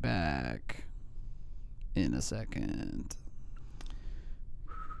you back in a second.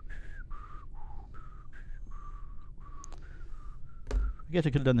 I guess I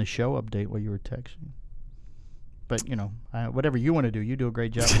could have done the show update while you were texting. But, whatever you want to do, you do a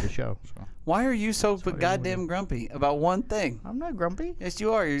great job with the show. So. Why are you so goddamn grumpy about one thing? I'm not grumpy. Yes,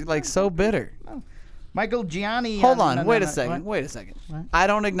 you are. You're like so bitter. No. Michael Gianni. Hold on. Wait a second. What? What? I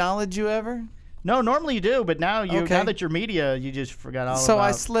don't acknowledge you ever? No, normally you do, but now now Okay. that you're media, you just forgot all about. So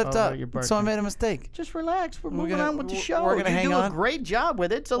I slipped up. Your So I made a mistake. Just relax. We're moving on with the show. we're gonna you hang do on. a great job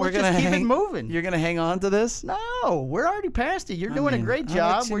with it, so We're let's just keep it moving. You're gonna hang on to this? No, we're already past it. You're doing a great I let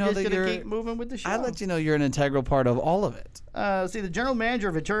job. you We're know just that going to you're- keep moving with the show. I let you know you're an integral part of all of it. See, the general manager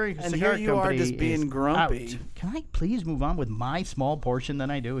of Venturi And Cigar here you are Company just being is grumpy. out. Can I please move on with my small portion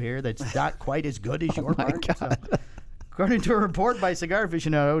that I do here that's not quite as good as your part? God. So, according to a report by Cigar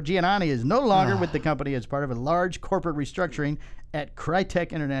Aficionado, Gianni is no longer with the company as part of a large corporate restructuring at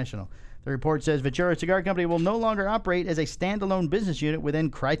Crytek International. The report says Ventura Cigar Company will no longer operate as a standalone business unit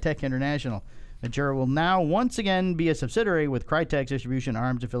within Crytek International. Ventura will now once again be a subsidiary with Crytek Distribution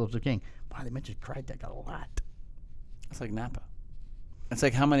Arms and Phillips of King. Wow, they mentioned Crytek a lot. It's like Napa. It's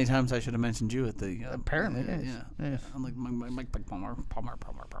like how many times I should have mentioned you at the... Apparently, yes. Yeah. Yes. I'm like Mike Palmer.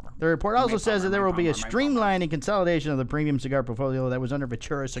 The report also says that there will be a streamlining consolidation of the premium cigar portfolio that was under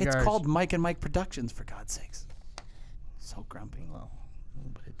Ventura Cigars. It's called Mike and Mike Productions, for God's sakes. So grumpy. Well,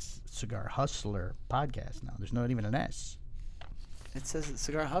 but it's Cigar Hustler podcast now. There's not even an S. It says it's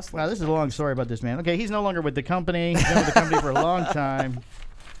Cigar Hustler. Wow, this is a long story about this man. Okay, he's no longer with the company. He's been with the company for a long time.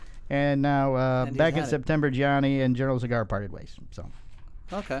 And now, And back he's in had it. September, Gianni and General Cigar parted ways. So,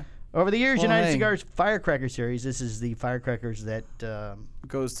 Okay. over the years, Well, United hey. Cigars Firecracker series. This is the firecrackers that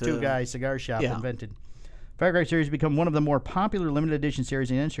Goes to Two Guys Cigar Shop yeah. invented. Firecracker series has become one of the more popular limited edition series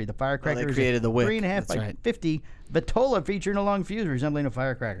in the industry. The Firecracker is created a the wick. 3.5 That's by right. 50 Vitola featuring a long fuse resembling a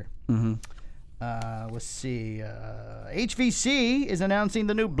firecracker. Mm-hmm. Let's see. HVC is announcing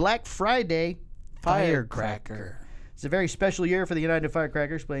the new Black Friday Firecracker. It's a very special year for the United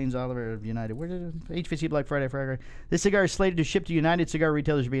Firecracker, explains Oliver of United. Where did HVC Black Friday Firecracker? This cigar is slated to ship to United Cigar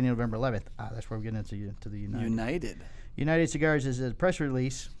retailers beginning November 11th. That's where we're getting into to the United. United Cigars is a press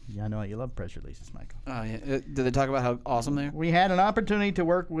release. Yeah, I know you love press releases, Michael. Oh yeah. Did they talk about how awesome they are? We had an opportunity to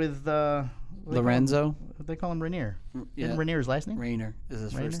work with Lorenzo. They call him Rainier. Yeah. Isn't Rainier's last name? Rayner is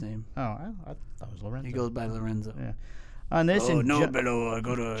his first Rainer? name. Oh, I thought it was Lorenzo. He goes by Lorenzo. Yeah. On this, Oh and no, Bello, I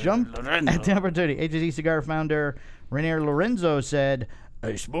go to jump Lorenzo. at the opportunity. HVC Cigar founder Rainier Lorenzo said,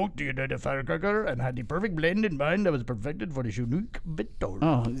 "I smoked the United Firecracker and had the perfect blend in mind that was perfected for this unique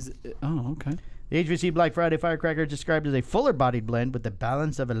Vitola." Okay. The HVC Black Friday Firecracker is described as a fuller-bodied blend with the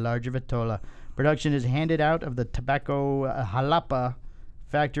balance of a larger Vitola. Production is handed out of the Tobacco Jalapa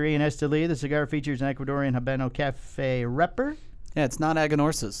factory in Esteli. The cigar features an Ecuadorian Habano Cafe Repper Yeah, it's not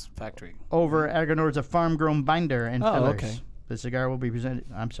Aganorsa's factory. over Aganorsa farm-grown binder and Oh, fillers. okay. The cigar will be presented.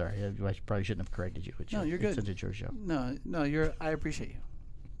 I'm sorry, I probably shouldn't have corrected you. No, you're good. Since it's your show. No, you're. I appreciate you.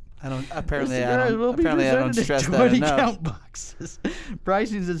 I don't. Apparently, The I cigars don't. will be Apparently, I don't presented in stress that 20 enough. count boxes.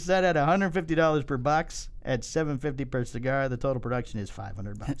 Pricing is set at $150 per box at $750 per cigar. The total production is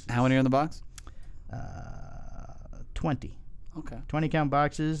 500 boxes. How many are in the box? 20. Okay, 20 count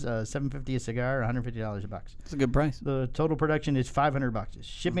boxes, $750 a cigar, $150 a box. that's a good price. The total production is 500 boxes.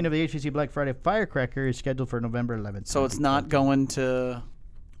 Shipping of the HVC Black Friday Firecracker is scheduled for November 11th. So it's not going to.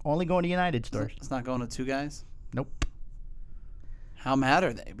 Only going to United stores. It's not going to Two Guys. Nope. How mad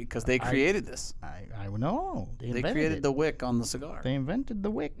are they? Because they created this. I know. They They invented created it. the wick on the cigar. They invented the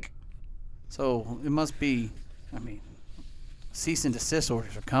wick. So it must be. I mean, cease and desist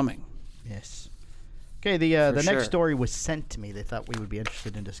orders are coming. Yes. Okay, the For next sure. story was sent to me. They thought we would be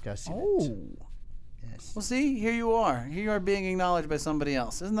interested in discussing it. Yes. Well, see, here you are. Here you are being acknowledged by somebody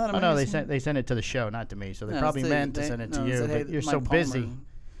else. Isn't that Oh amazing? no, they sent it to the show, not to me. So they No, probably they- meant to they- send it no, to you, said, hey, but you're Mike so Palmer, busy. you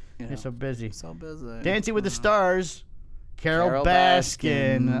know, You're so busy. so busy. Dancing with the Stars, Carol Carol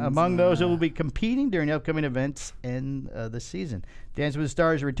Baskin, Baskin, among those who will be competing during the upcoming events in this season. Dancing with the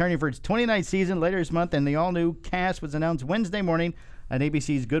Stars returning for its 29th season later this month, and the all-new cast was announced Wednesday morning on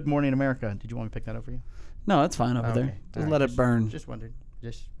ABC's Good Morning America. Did you want me to pick that up for you? No, it's fine over Okay. there. Just All let right. it burn. Just wondered.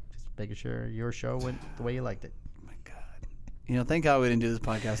 Just making sure your show went the way you liked it. Oh my God. You know, thank God we didn't do this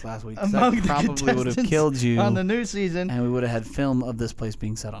podcast last week. 'cause Among that the probably would have contestants killed you. on the new season, And we would have had film of this place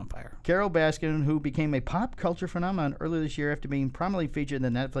being set on fire. Carol Baskin, who became a pop culture phenomenon earlier this year after being prominently featured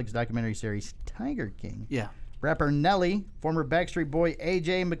in the Netflix documentary series Tiger King. Yeah. Rapper Nelly, former Backstreet Boy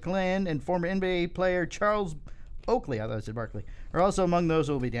AJ McLean, and former NBA player Charles Oakley, I thought I said Barkley, are also among those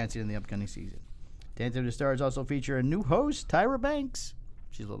who will be dancing in the upcoming season. Dancing with the Stars also feature a new host, Tyra Banks.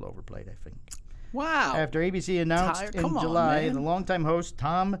 She's a little overplayed, I think. Wow. After ABC announced Tyra, in come on, July, man. the longtime host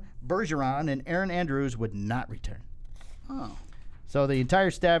Tom Bergeron and Aaron Andrews would not return. Oh. So the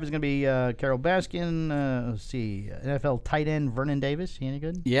entire staff is going to be Carol Baskin, let's see, NFL tight end Vernon Davis. He any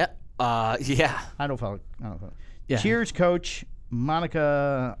good? Yeah. Yeah. I don't follow. Yeah. Cheers coach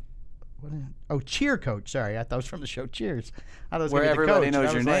Monica. Cheer coach. Sorry, I thought it was from the show Cheers. I thought it was Where gonna be the everybody coach. knows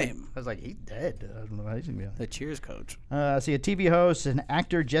I your was like- name. I was like, he's dead. I don't know how he's gonna be on. The Cheers coach. I see a TV host, an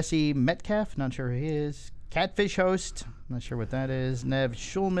actor Jesse Metcalf. Not sure who he is. Catfish host. Not sure what that is. Nev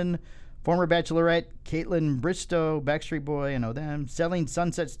Schulman, former Bachelorette. Caitlin Bristow, Backstreet Boy. I know them. Selling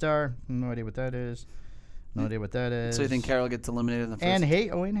Sunset Star. No idea what that is. No idea what that is. So you think Carol gets eliminated in the first Anne Hayes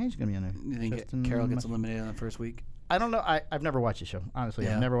gonna be on there. You think Justin Carol gets Mus- eliminated in the first week? I don't know. I've never watched the show. Honestly,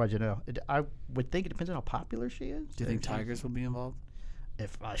 Yeah. I've never watched it at all. I would think it depends on how popular she is. Do you think Tigers will be involved?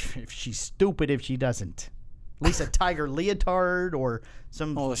 If she's stupid, if she doesn't, at least a tiger leotard or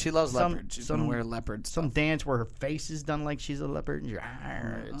some Oh, she loves some- leopards. She's some- gonna wear leopard some stuff. dance where her face is done like she's a leopard. And you're,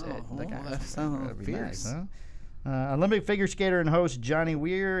 it's Oh, like, that sounds that'd be fierce. nice, huh? Olympic figure skater and host Johnny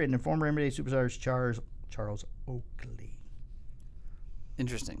Weir and the former NBA superstars Charles Oakley.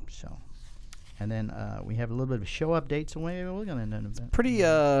 Interesting. So, and then we have a little bit of a show update. So we're gonna end it. Pretty.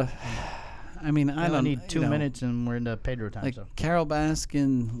 I mean, I I don't need 2 you know, minutes and we're into Pedro time. Like So Carol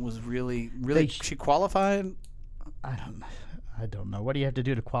Baskin was really. They She qualified. I don't know. I don't know. What do you have to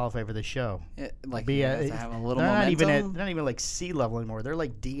do to qualify for the show? Like Be you a- have to have a little They're not momentum. even they're not even like C level anymore. They're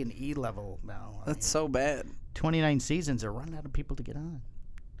like D and E level now. That's so bad. 29 seasons. They're running out of people to get on.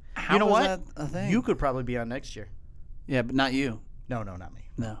 How You know is what? that a thing? You could probably be on next year. Yeah, but not you. No, not me.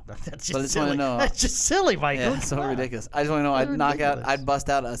 No. That's just But I just silly. wanna know- That's just silly, Michael. Yeah, so Come on. ridiculous. I just want to know. They're I'd knock out. ridiculous. I'd bust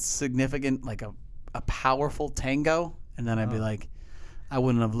out a significant, like a powerful tango, and then I'd be Oh. like, I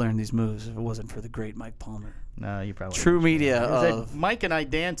wouldn't have learned these moves if it wasn't for the great Mike Palmer. No, you probably. True media Is that- of Mike and I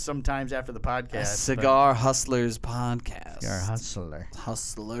dance sometimes after the podcast. Cigar Hustlers podcast. Cigar hustler.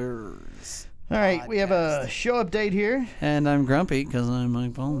 Hustlers. All right, we have a show update here. And I'm grumpy because I'm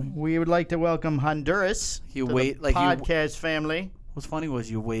Mike Palmer. We would like to welcome Honduras You to wait- the like you- podcast family. What's funny was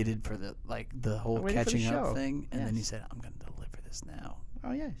you waited for the whole waited for the catching show. up thing, and then you Yes. said, "I'm going to deliver this now."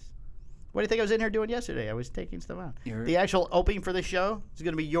 Oh yes. What do you think I was in here doing yesterday? I was taking stuff out. You're- The actual opening for the show is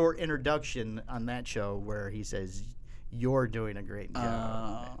going to be your introduction on that show, where he says you're doing a great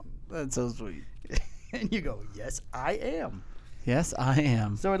job, That's so sweet. and you go, "Yes, I am." Yes, I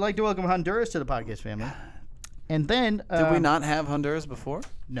am. So I'd like to welcome Honduras to the podcast family. And then Did we not have Honduras before?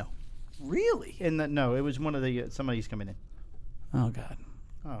 No. Really? No, it was one of the somebody's coming in. Oh God.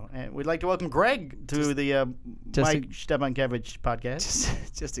 Oh, and we'd like to welcome Greg to the Mike Stepankevich podcast.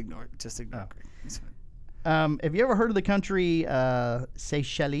 Just ignore it. Just ignore Oh. it. It's fine. Have you ever heard of the country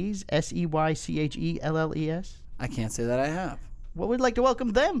Seychelles? Seychelles? I can't say that I have. Well, we'd like to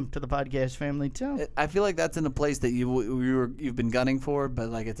welcome them to the podcast family too. I feel like that's in a place that you've been gunning for, but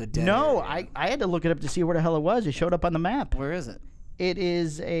like it's a dead No, area. I had to look it up to see where the hell it was. It showed up on the map. Where is it? It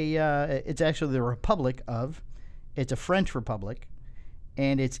is it's actually the Republic of. It's a French republic,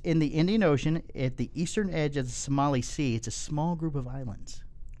 and it's in the Indian Ocean at the eastern edge of the Somali Sea. It's a small group of islands.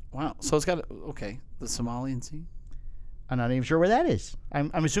 Wow. So it's got the Somalian Sea. I'm not even sure where that is. I'm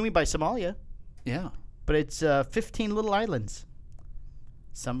assuming by Somalia, Yeah. but it's 15 little islands.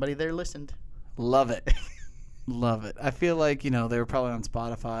 Somebody there listened. Love it. Love it. I feel like, they were probably on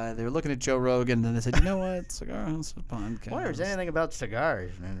Spotify. They were looking at Joe Rogan, and then they said, you know what? Cigar House Podcast. I wonder if there's anything about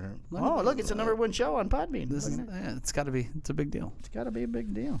cigars. Let Oh, me- look, it's the #1 show on Podbean. This is, Look at that. yeah, it's got to be. It's a big deal. It's got to be a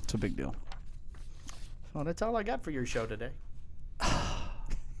big deal. It's a big deal. Well, that's all I got for your show today.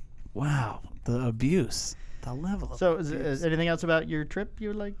 Wow. The abuse. The level of So, is anything else about your trip you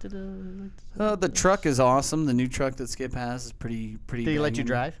would like to do? The truck is awesome. The new truck that Skip has is pretty. Did he let you banging.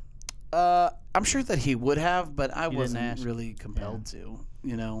 drive? I'm sure that he would have, but I didn't wasn't ask? really compelled to.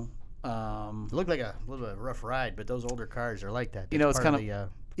 It looked like a little bit of a rough ride, but those older cars are like that. You know, That's it's part kinda- of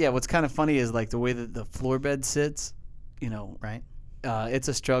Yeah, what's kind of funny is like the way that the floor bed sits. right. It's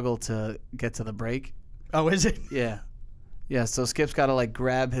a struggle to get to the brake. Oh, is it? Yeah, yeah. So Skip's got to like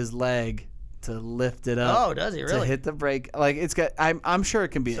grab his leg to lift it up. Oh, does he To really? hit the brake. Like it's got. I'm sure it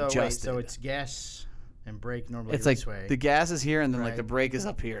can be So wait, adjusted. so it's gas and brake normally It's like this way. the gas is here and then like Right. the brake is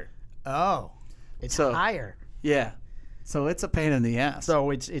up here. Oh, it's So- higher. Yeah. So it's a pain in the ass.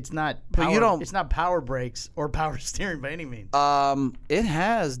 So it's not. But Power, you don't- It's not power brakes or power steering by any means. It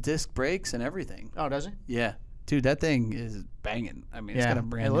has disc brakes and everything. Oh, does it? Yeah, dude, that thing is banging. I mean, it's Yeah, got a it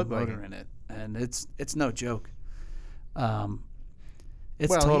brand new looked like motor it. in it, and it's no joke. It's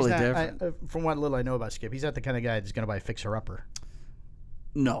well, totally he's not, different. from what little I know about Skip, he's not the kind of guy that's going to buy a fixer-upper.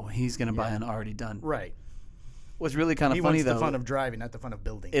 No, he's gonna buy Yeah. an already done. Right. What's really kind of He funny wants though the fun of driving, not the fun of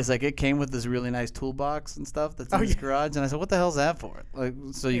building. is like it came with this really nice toolbox and stuff that's in Oh, his yeah. garage, and I said, "What the hell's that for?" Like,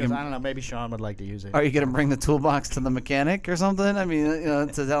 so He you goes, can. I don't know. Maybe Sean would like to use it. Are you gonna bring the toolbox to the mechanic or something? I mean,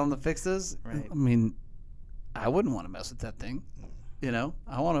 to tell him to fix this. Right. I mean, I wouldn't want to mess with that thing.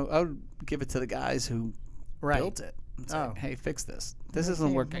 I would give it to the guys who Right. built it. And say, Oh. hey, fix this. This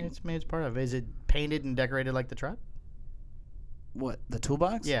isn't working. It's part of it. Is it painted and decorated like the truck? What, the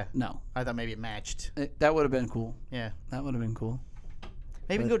toolbox? Yeah. No. I thought maybe it matched. That would have been cool. Yeah. That would have been cool. Maybe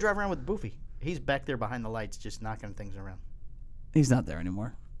we can But- go drive around with Boofy. He's back there behind the lights just knocking things around. He's not there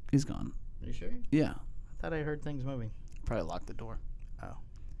anymore. He's gone. Are you sure? Yeah. I thought I heard things moving. Probably locked the door. Oh.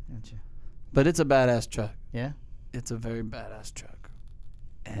 Gotcha. But it's a badass truck. Yeah? It's a very badass truck.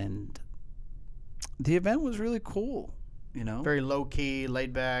 And the event was really cool, Very low-key,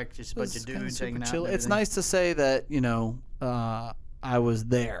 laid-back, just a It bunch was of kinda dudes super hanging out. chill. and It's everything. nice to say that, I was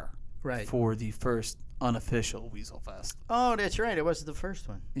there Right. for the first unofficial Weasel Fest. Oh, that's right. It was the first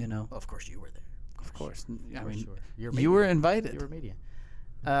one. Well, Well, of course you were there. of course. I Of course mean, you were. you were media. invited. You were media.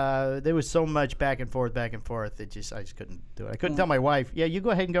 There was so much back and forth. I just couldn't do it. I couldn't tell my wife, yeah, you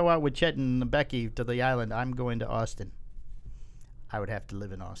go ahead and go out with Chet and Becky to the island. I'm going to Austin. I would have to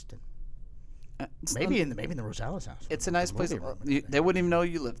live in Austin. It's Maybe not- in the Rosales house. It's a nice place. Movie room. They wouldn't even know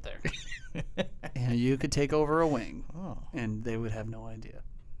you lived there. And you could take over a wing, Oh, and they would have no idea.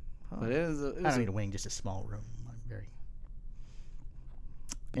 Oh. But it I don't need a wing, just a small room. I'm very.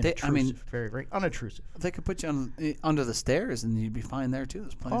 very, very unobtrusive. They could put you under the stairs and you'd be fine there too.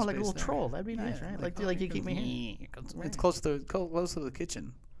 There's plenty of Like a space little there. troll. That'd be nice, right? Like you keep me here. It's close to the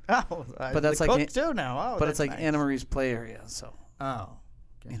kitchen. Oh, But that's the like cook too now. Oh, but it's that's like nice. Anna Marie's play area, so Oh,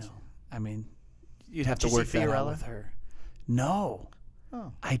 you gotcha. know. I mean, you'd have Did to you work see that out Fiorella? with her. No,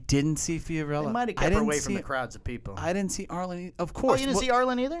 Oh. I didn't see Fiorella. They might have I kept her didn't away from see- the crowds of people. I didn't see Arlen. Of Oh, course. you didn't see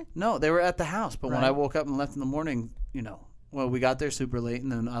Arlen either? No, they were at the house. But when I Right. woke up and left in the morning, well, we got there super late,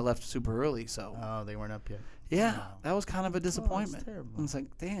 and then I left super early. So Oh, they weren't up yet. yeah, Wow. that was kind of a disappointment. terrible. I was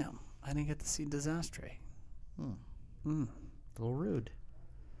like, damn, I didn't get to see Desastre. A little rude.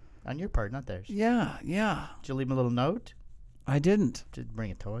 On your part, not theirs. Yeah. Did you leave him a little note? I didn't. Did you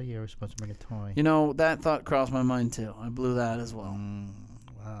bring a toy? You were supposed to bring a toy. That thought crossed my mind too. I blew that as well.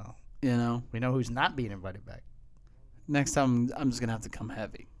 Wow. We know who's not being invited back. Next time I'm just gonna have to come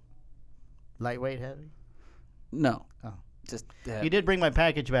heavy. Lightweight, heavy? No. Oh. Just You did bring my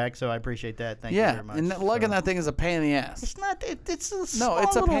package back, so I appreciate that. Thank you very much. and lugging So- that thing is a pain in the ass. It's not. It's a No, small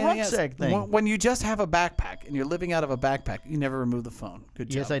it's a little pain in the ass. rucksack thing. When you just have a backpack and you're living out of a backpack, you never remove the phone. Good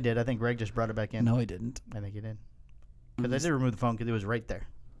job. Yes, I did. I think Greg just brought it back in. No, I didn't. I think he did. Because I did remove the phone because it was right there.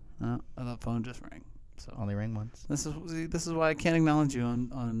 The phone just rang. So Only rang once. this is why I can't acknowledge you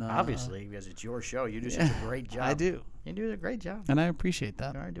on Obviously, because it's your show. You do such a great job. I do, You do a great job. and I appreciate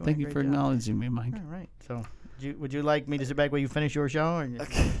that. You are doing Thank a you great for job. acknowledging me, Mike. All right. So, would you like me to sit back while you finish your show? Or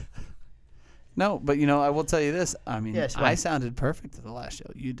No, but I will tell you this. I mean, Yes, I what? sounded perfect at the last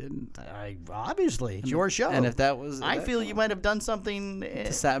show. You didn't. Obviously, it's your show. And if that was, I feel you might have done something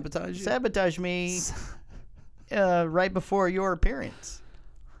to sabotage you. sabotage me right before your appearance.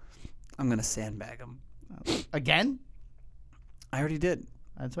 I'm gonna sandbag him. Again? I already did.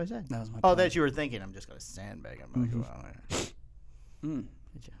 That's what I said. That was my. Oh, plan. that's you were thinking. I'm just going to sandbag him. I'm like, well, Mm.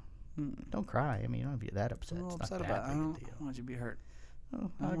 did you? Don't cry. I mean, you don't have to be that upset. I'm a little It's not upset that about it. I big a don't deal. want you to be hurt. Oh,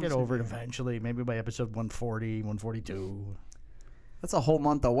 I I'll want get you to over it be hurt. eventually. Maybe by episode 140, 142. That's a whole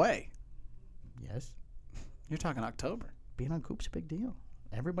month away. Yes. You're talking October. Being on Coop's a big deal.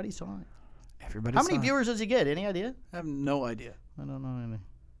 Everybody saw it. Everybody. How many saw it. viewers does he get? Any idea? I have no idea. I don't know any.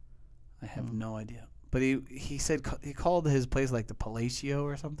 I have no idea. But he said he called his place like the Palacio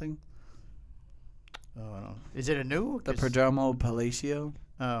or something. Oh, I don't know. Is it a new? The Perdomo Palacio.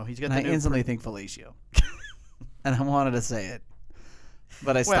 Oh, he's got And the I new. instantly think fellatio. And I wanted to say it,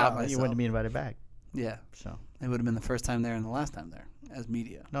 but I well, stopped myself. you wouldn't be invited back. Yeah, So it would have been the first time there and the last time there as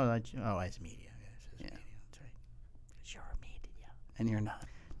media, no, it's media. Yes, it's Yeah. media. That's right. It's your media. and you're not.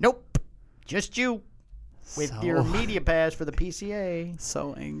 Nope. Just you with So- your media pass for the PCA.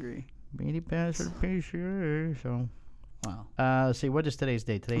 So angry. Media pass for the PCA. So, Wow. let's see. What is today's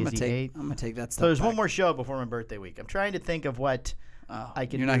date? Today is the 8th. I'm gonna take that So stuff. there's one more show before my birthday week. I'm trying to think of what. I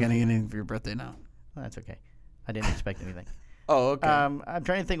could You're not do. gonna get anything for your birthday now. Well, that's okay. I didn't expect anything. Oh, okay. I'm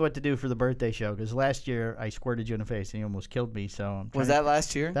trying to think what to do for the birthday show because last year I squirted you in the face and you almost killed me. So I'm Was trying that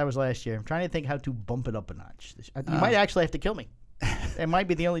last year? That was last year. I'm trying to think how to bump it up a notch. You might actually have to kill me. It might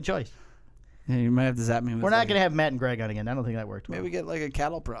be the only choice. Yeah, you might have to zap me with. We're not like, going to have Matt and Greg on again. I don't think that worked well. Maybe get like a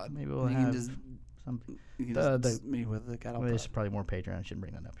cattle prod. Maybe we'll you have can just something. you can The- just me with the cattle Well, prod. this is probably more Patreon. I shouldn't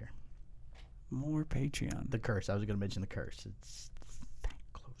bring that up here. More Patreon. The curse. I was going to mention the curse. It's that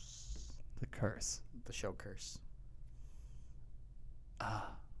close. The curse. The show curse.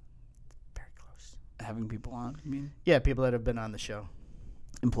 Very close. Having people on. I mean, Yeah, people that have been on the show.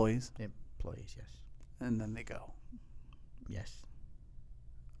 employees, Employees, yes. and then they go. Yes.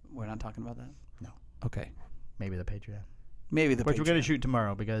 We're not talking about that. No. Okay. Maybe the Patreon. Maybe the. Which we're going to Patreon. shoot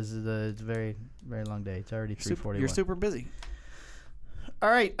tomorrow because it's a very, very long day. It's already 3:41. You're super busy. All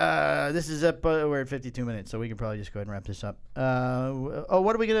right, this is up. We're at 52 minutes, so we can probably just go ahead and wrap this up.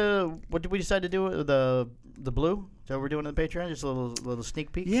 What are we gonna? What did we decide to do? The blue. So we're doing on the Patreon. Just a little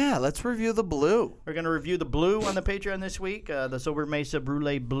sneak peek. Yeah, let's review the blue. We're gonna review the blue on the Patreon this week. The Sober Mesa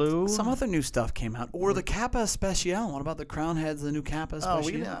Brulee Blue. Some other new stuff came out, or the Kappa Especial. What about the Crown Heads? The new Kappa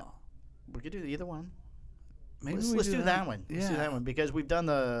Especial. We could do either one. Maybe Let's do that one. Yeah. Let's do that one because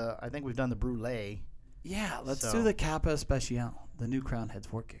I think we've done the Brulee. Yeah, let's So- do the Kappa Especial. The new Crown Heads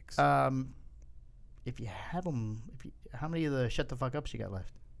 4 kicks. If you have them, how many of the shut the fuck ups you got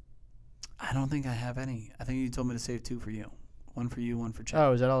left? I don't think I have any. I think you told me to save 2 for you. One for you, one for Chad.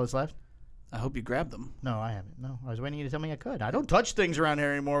 Oh, is that all that's left? I hope you grabbed them. No, I haven't. No, I was waiting you to tell me I could. I don't touch things around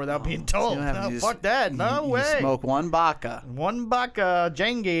here anymore without being You told. don't have to No, just- fuck that. No you way. smoke one Baca. One Baca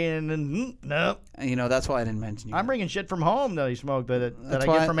Jengi and then no. And, that's why I didn't mention you. I'm bringing shit from home that you smoke that I That's get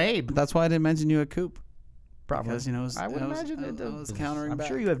why- from Abe. That's why I didn't mention you at Coop. Probably. Because, it was, I would I was, imagine I, that I was countering I'm back.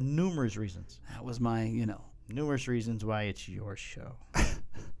 sure you have numerous reasons. That was my, Numerous reasons why it's your show.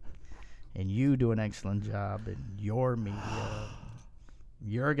 And you do an excellent job in your media.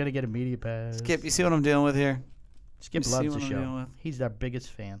 You're going to get a media pass. Skip, you see what I'm dealing with here? Skip you loves see the what I'm dealing show. with? He's our biggest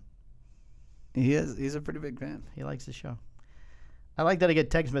fan. He is. He's a pretty big fan. He likes the show. I like that I get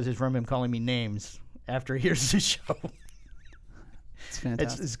text messages from him calling me names after he hears the show. It's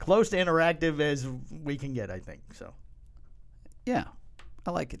fantastic. It's as close to interactive as we can get, I think. So, yeah,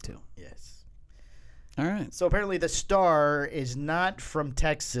 I like it too. yes. All right. So apparently the star is not from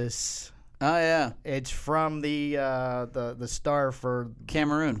Texas. Oh yeah, It's from the star for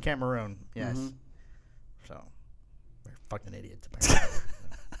Cameroon. Cameroon. Yes. Mhm. So we're fucking idiots. Apparently.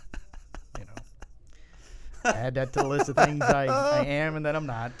 You know, add that to the list of things I am and that I'm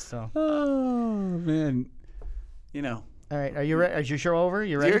not. So. Oh man, you know. All right. Are you ready? Is your show over?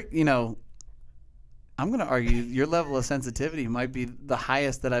 You ready? I'm going to argue your level of sensitivity might be the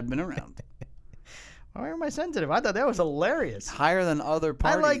highest that I've been around. Why am I sensitive? I thought that was hilarious. Higher than other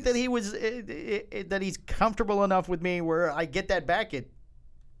parties. I like that he was that he's comfortable enough with me where I get that back at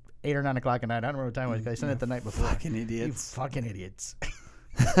 8 or 9 o'clock at night. I don't remember what time it was. 'Cause I sent it the night before. Fucking You idiots. fucking idiots.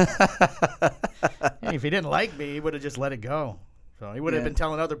 Hey, if he didn't like me, he would have just let it go. So he would have Yeah. been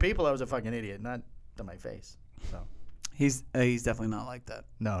telling other people I was a fucking idiot, not to my face. So He's definitely not like that.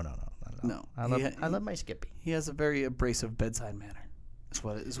 no, not at all. No. I love my Skippy. He has a very abrasive bedside manner.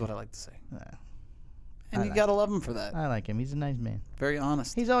 Is what I like to say. And I you like got to love him for that. I like him. He's a nice man. Very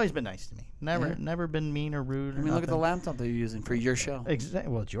honest. He's always been nice to me. Yeah. Never been mean or rude. I mean, look at the laptop that you're using for your show.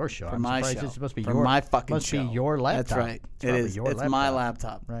 Well, it's your show. For I'm my surprised show. It's supposed to be For your my fucking must show. be your laptop. That's right. It's It probably is. your It's my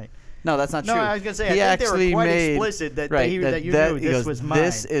laptop. Right. No, that's not No, true. I was gonna say, he I think they were actually quite made, explicit that right, that you knew he this goes, was mine.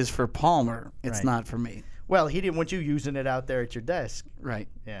 This is for Palmer. It's Right. not for me. Well, he didn't want you using it out there at your desk. Right.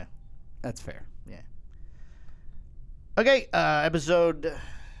 Yeah. That's fair. Okay, episode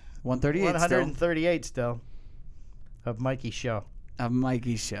 138 138 still of Mikey's show, of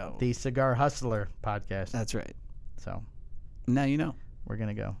Mikey's show. the Cigar Hustler podcast. That's right. So Now you know. we're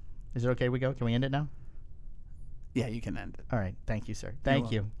gonna go. Is it okay? We go? Can we end it now? Yeah, you can end it. All right. Thank you, sir.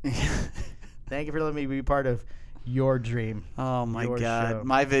 Thank you. you. Thank you for letting me be part of your dream, Oh my Your God. show.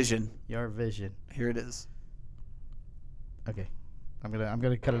 My vision. your vision. Here it is. Okay. I'm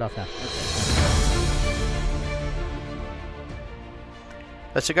gonna cut it off now.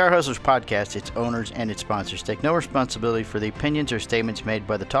 The Cigar Hustlers podcast, its owners, and its sponsors take no responsibility for the opinions or statements made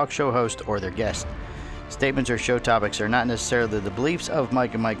by the talk show host or their guest. Statements or show topics are not necessarily the beliefs of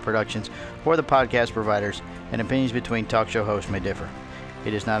Mike and Mike Productions or the podcast providers, and opinions between talk show hosts may differ.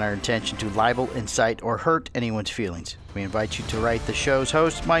 It is not our intention to libel, incite, or hurt anyone's feelings. We invite you to write the show's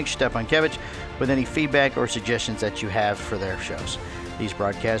host, Mike Stepankevich, with any feedback or suggestions that you have for their shows. These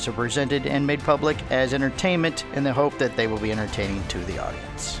broadcasts are presented and made public as entertainment in the hope that they will be entertaining to the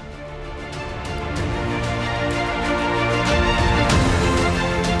audience.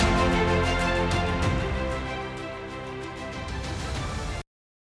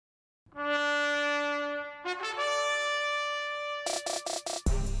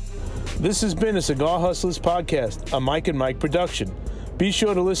 This has been a Cigar Hustlers podcast, a Mike and Mike production. Be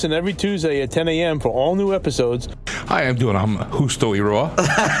sure to listen every Tuesday at 10 a.m. for all new episodes. Hi, I'm Husto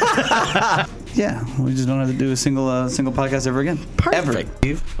Iroa. Yeah, we just don't have to do a single podcast ever again. Ever.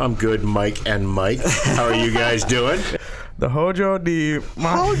 I'm good, Mike and Mike. How are you guys doing? The Hojo,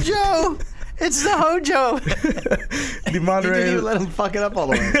 Hojo! It's the Hojo! the You didn't even let him fuck it up all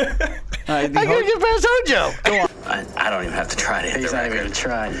the way. I gotta get past Hojo! Go on. I don't even have to try to hit the record. He's not even gonna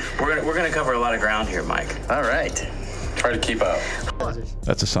try. We're gonna cover a lot of ground here, Mike. All right. Try to keep up.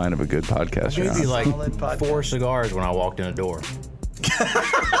 That's a sign of a good podcast. Maybe John. like 4 cigars when I walked in the door.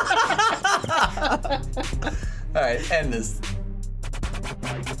 All right, end this.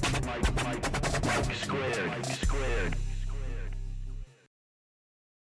 Mike squared.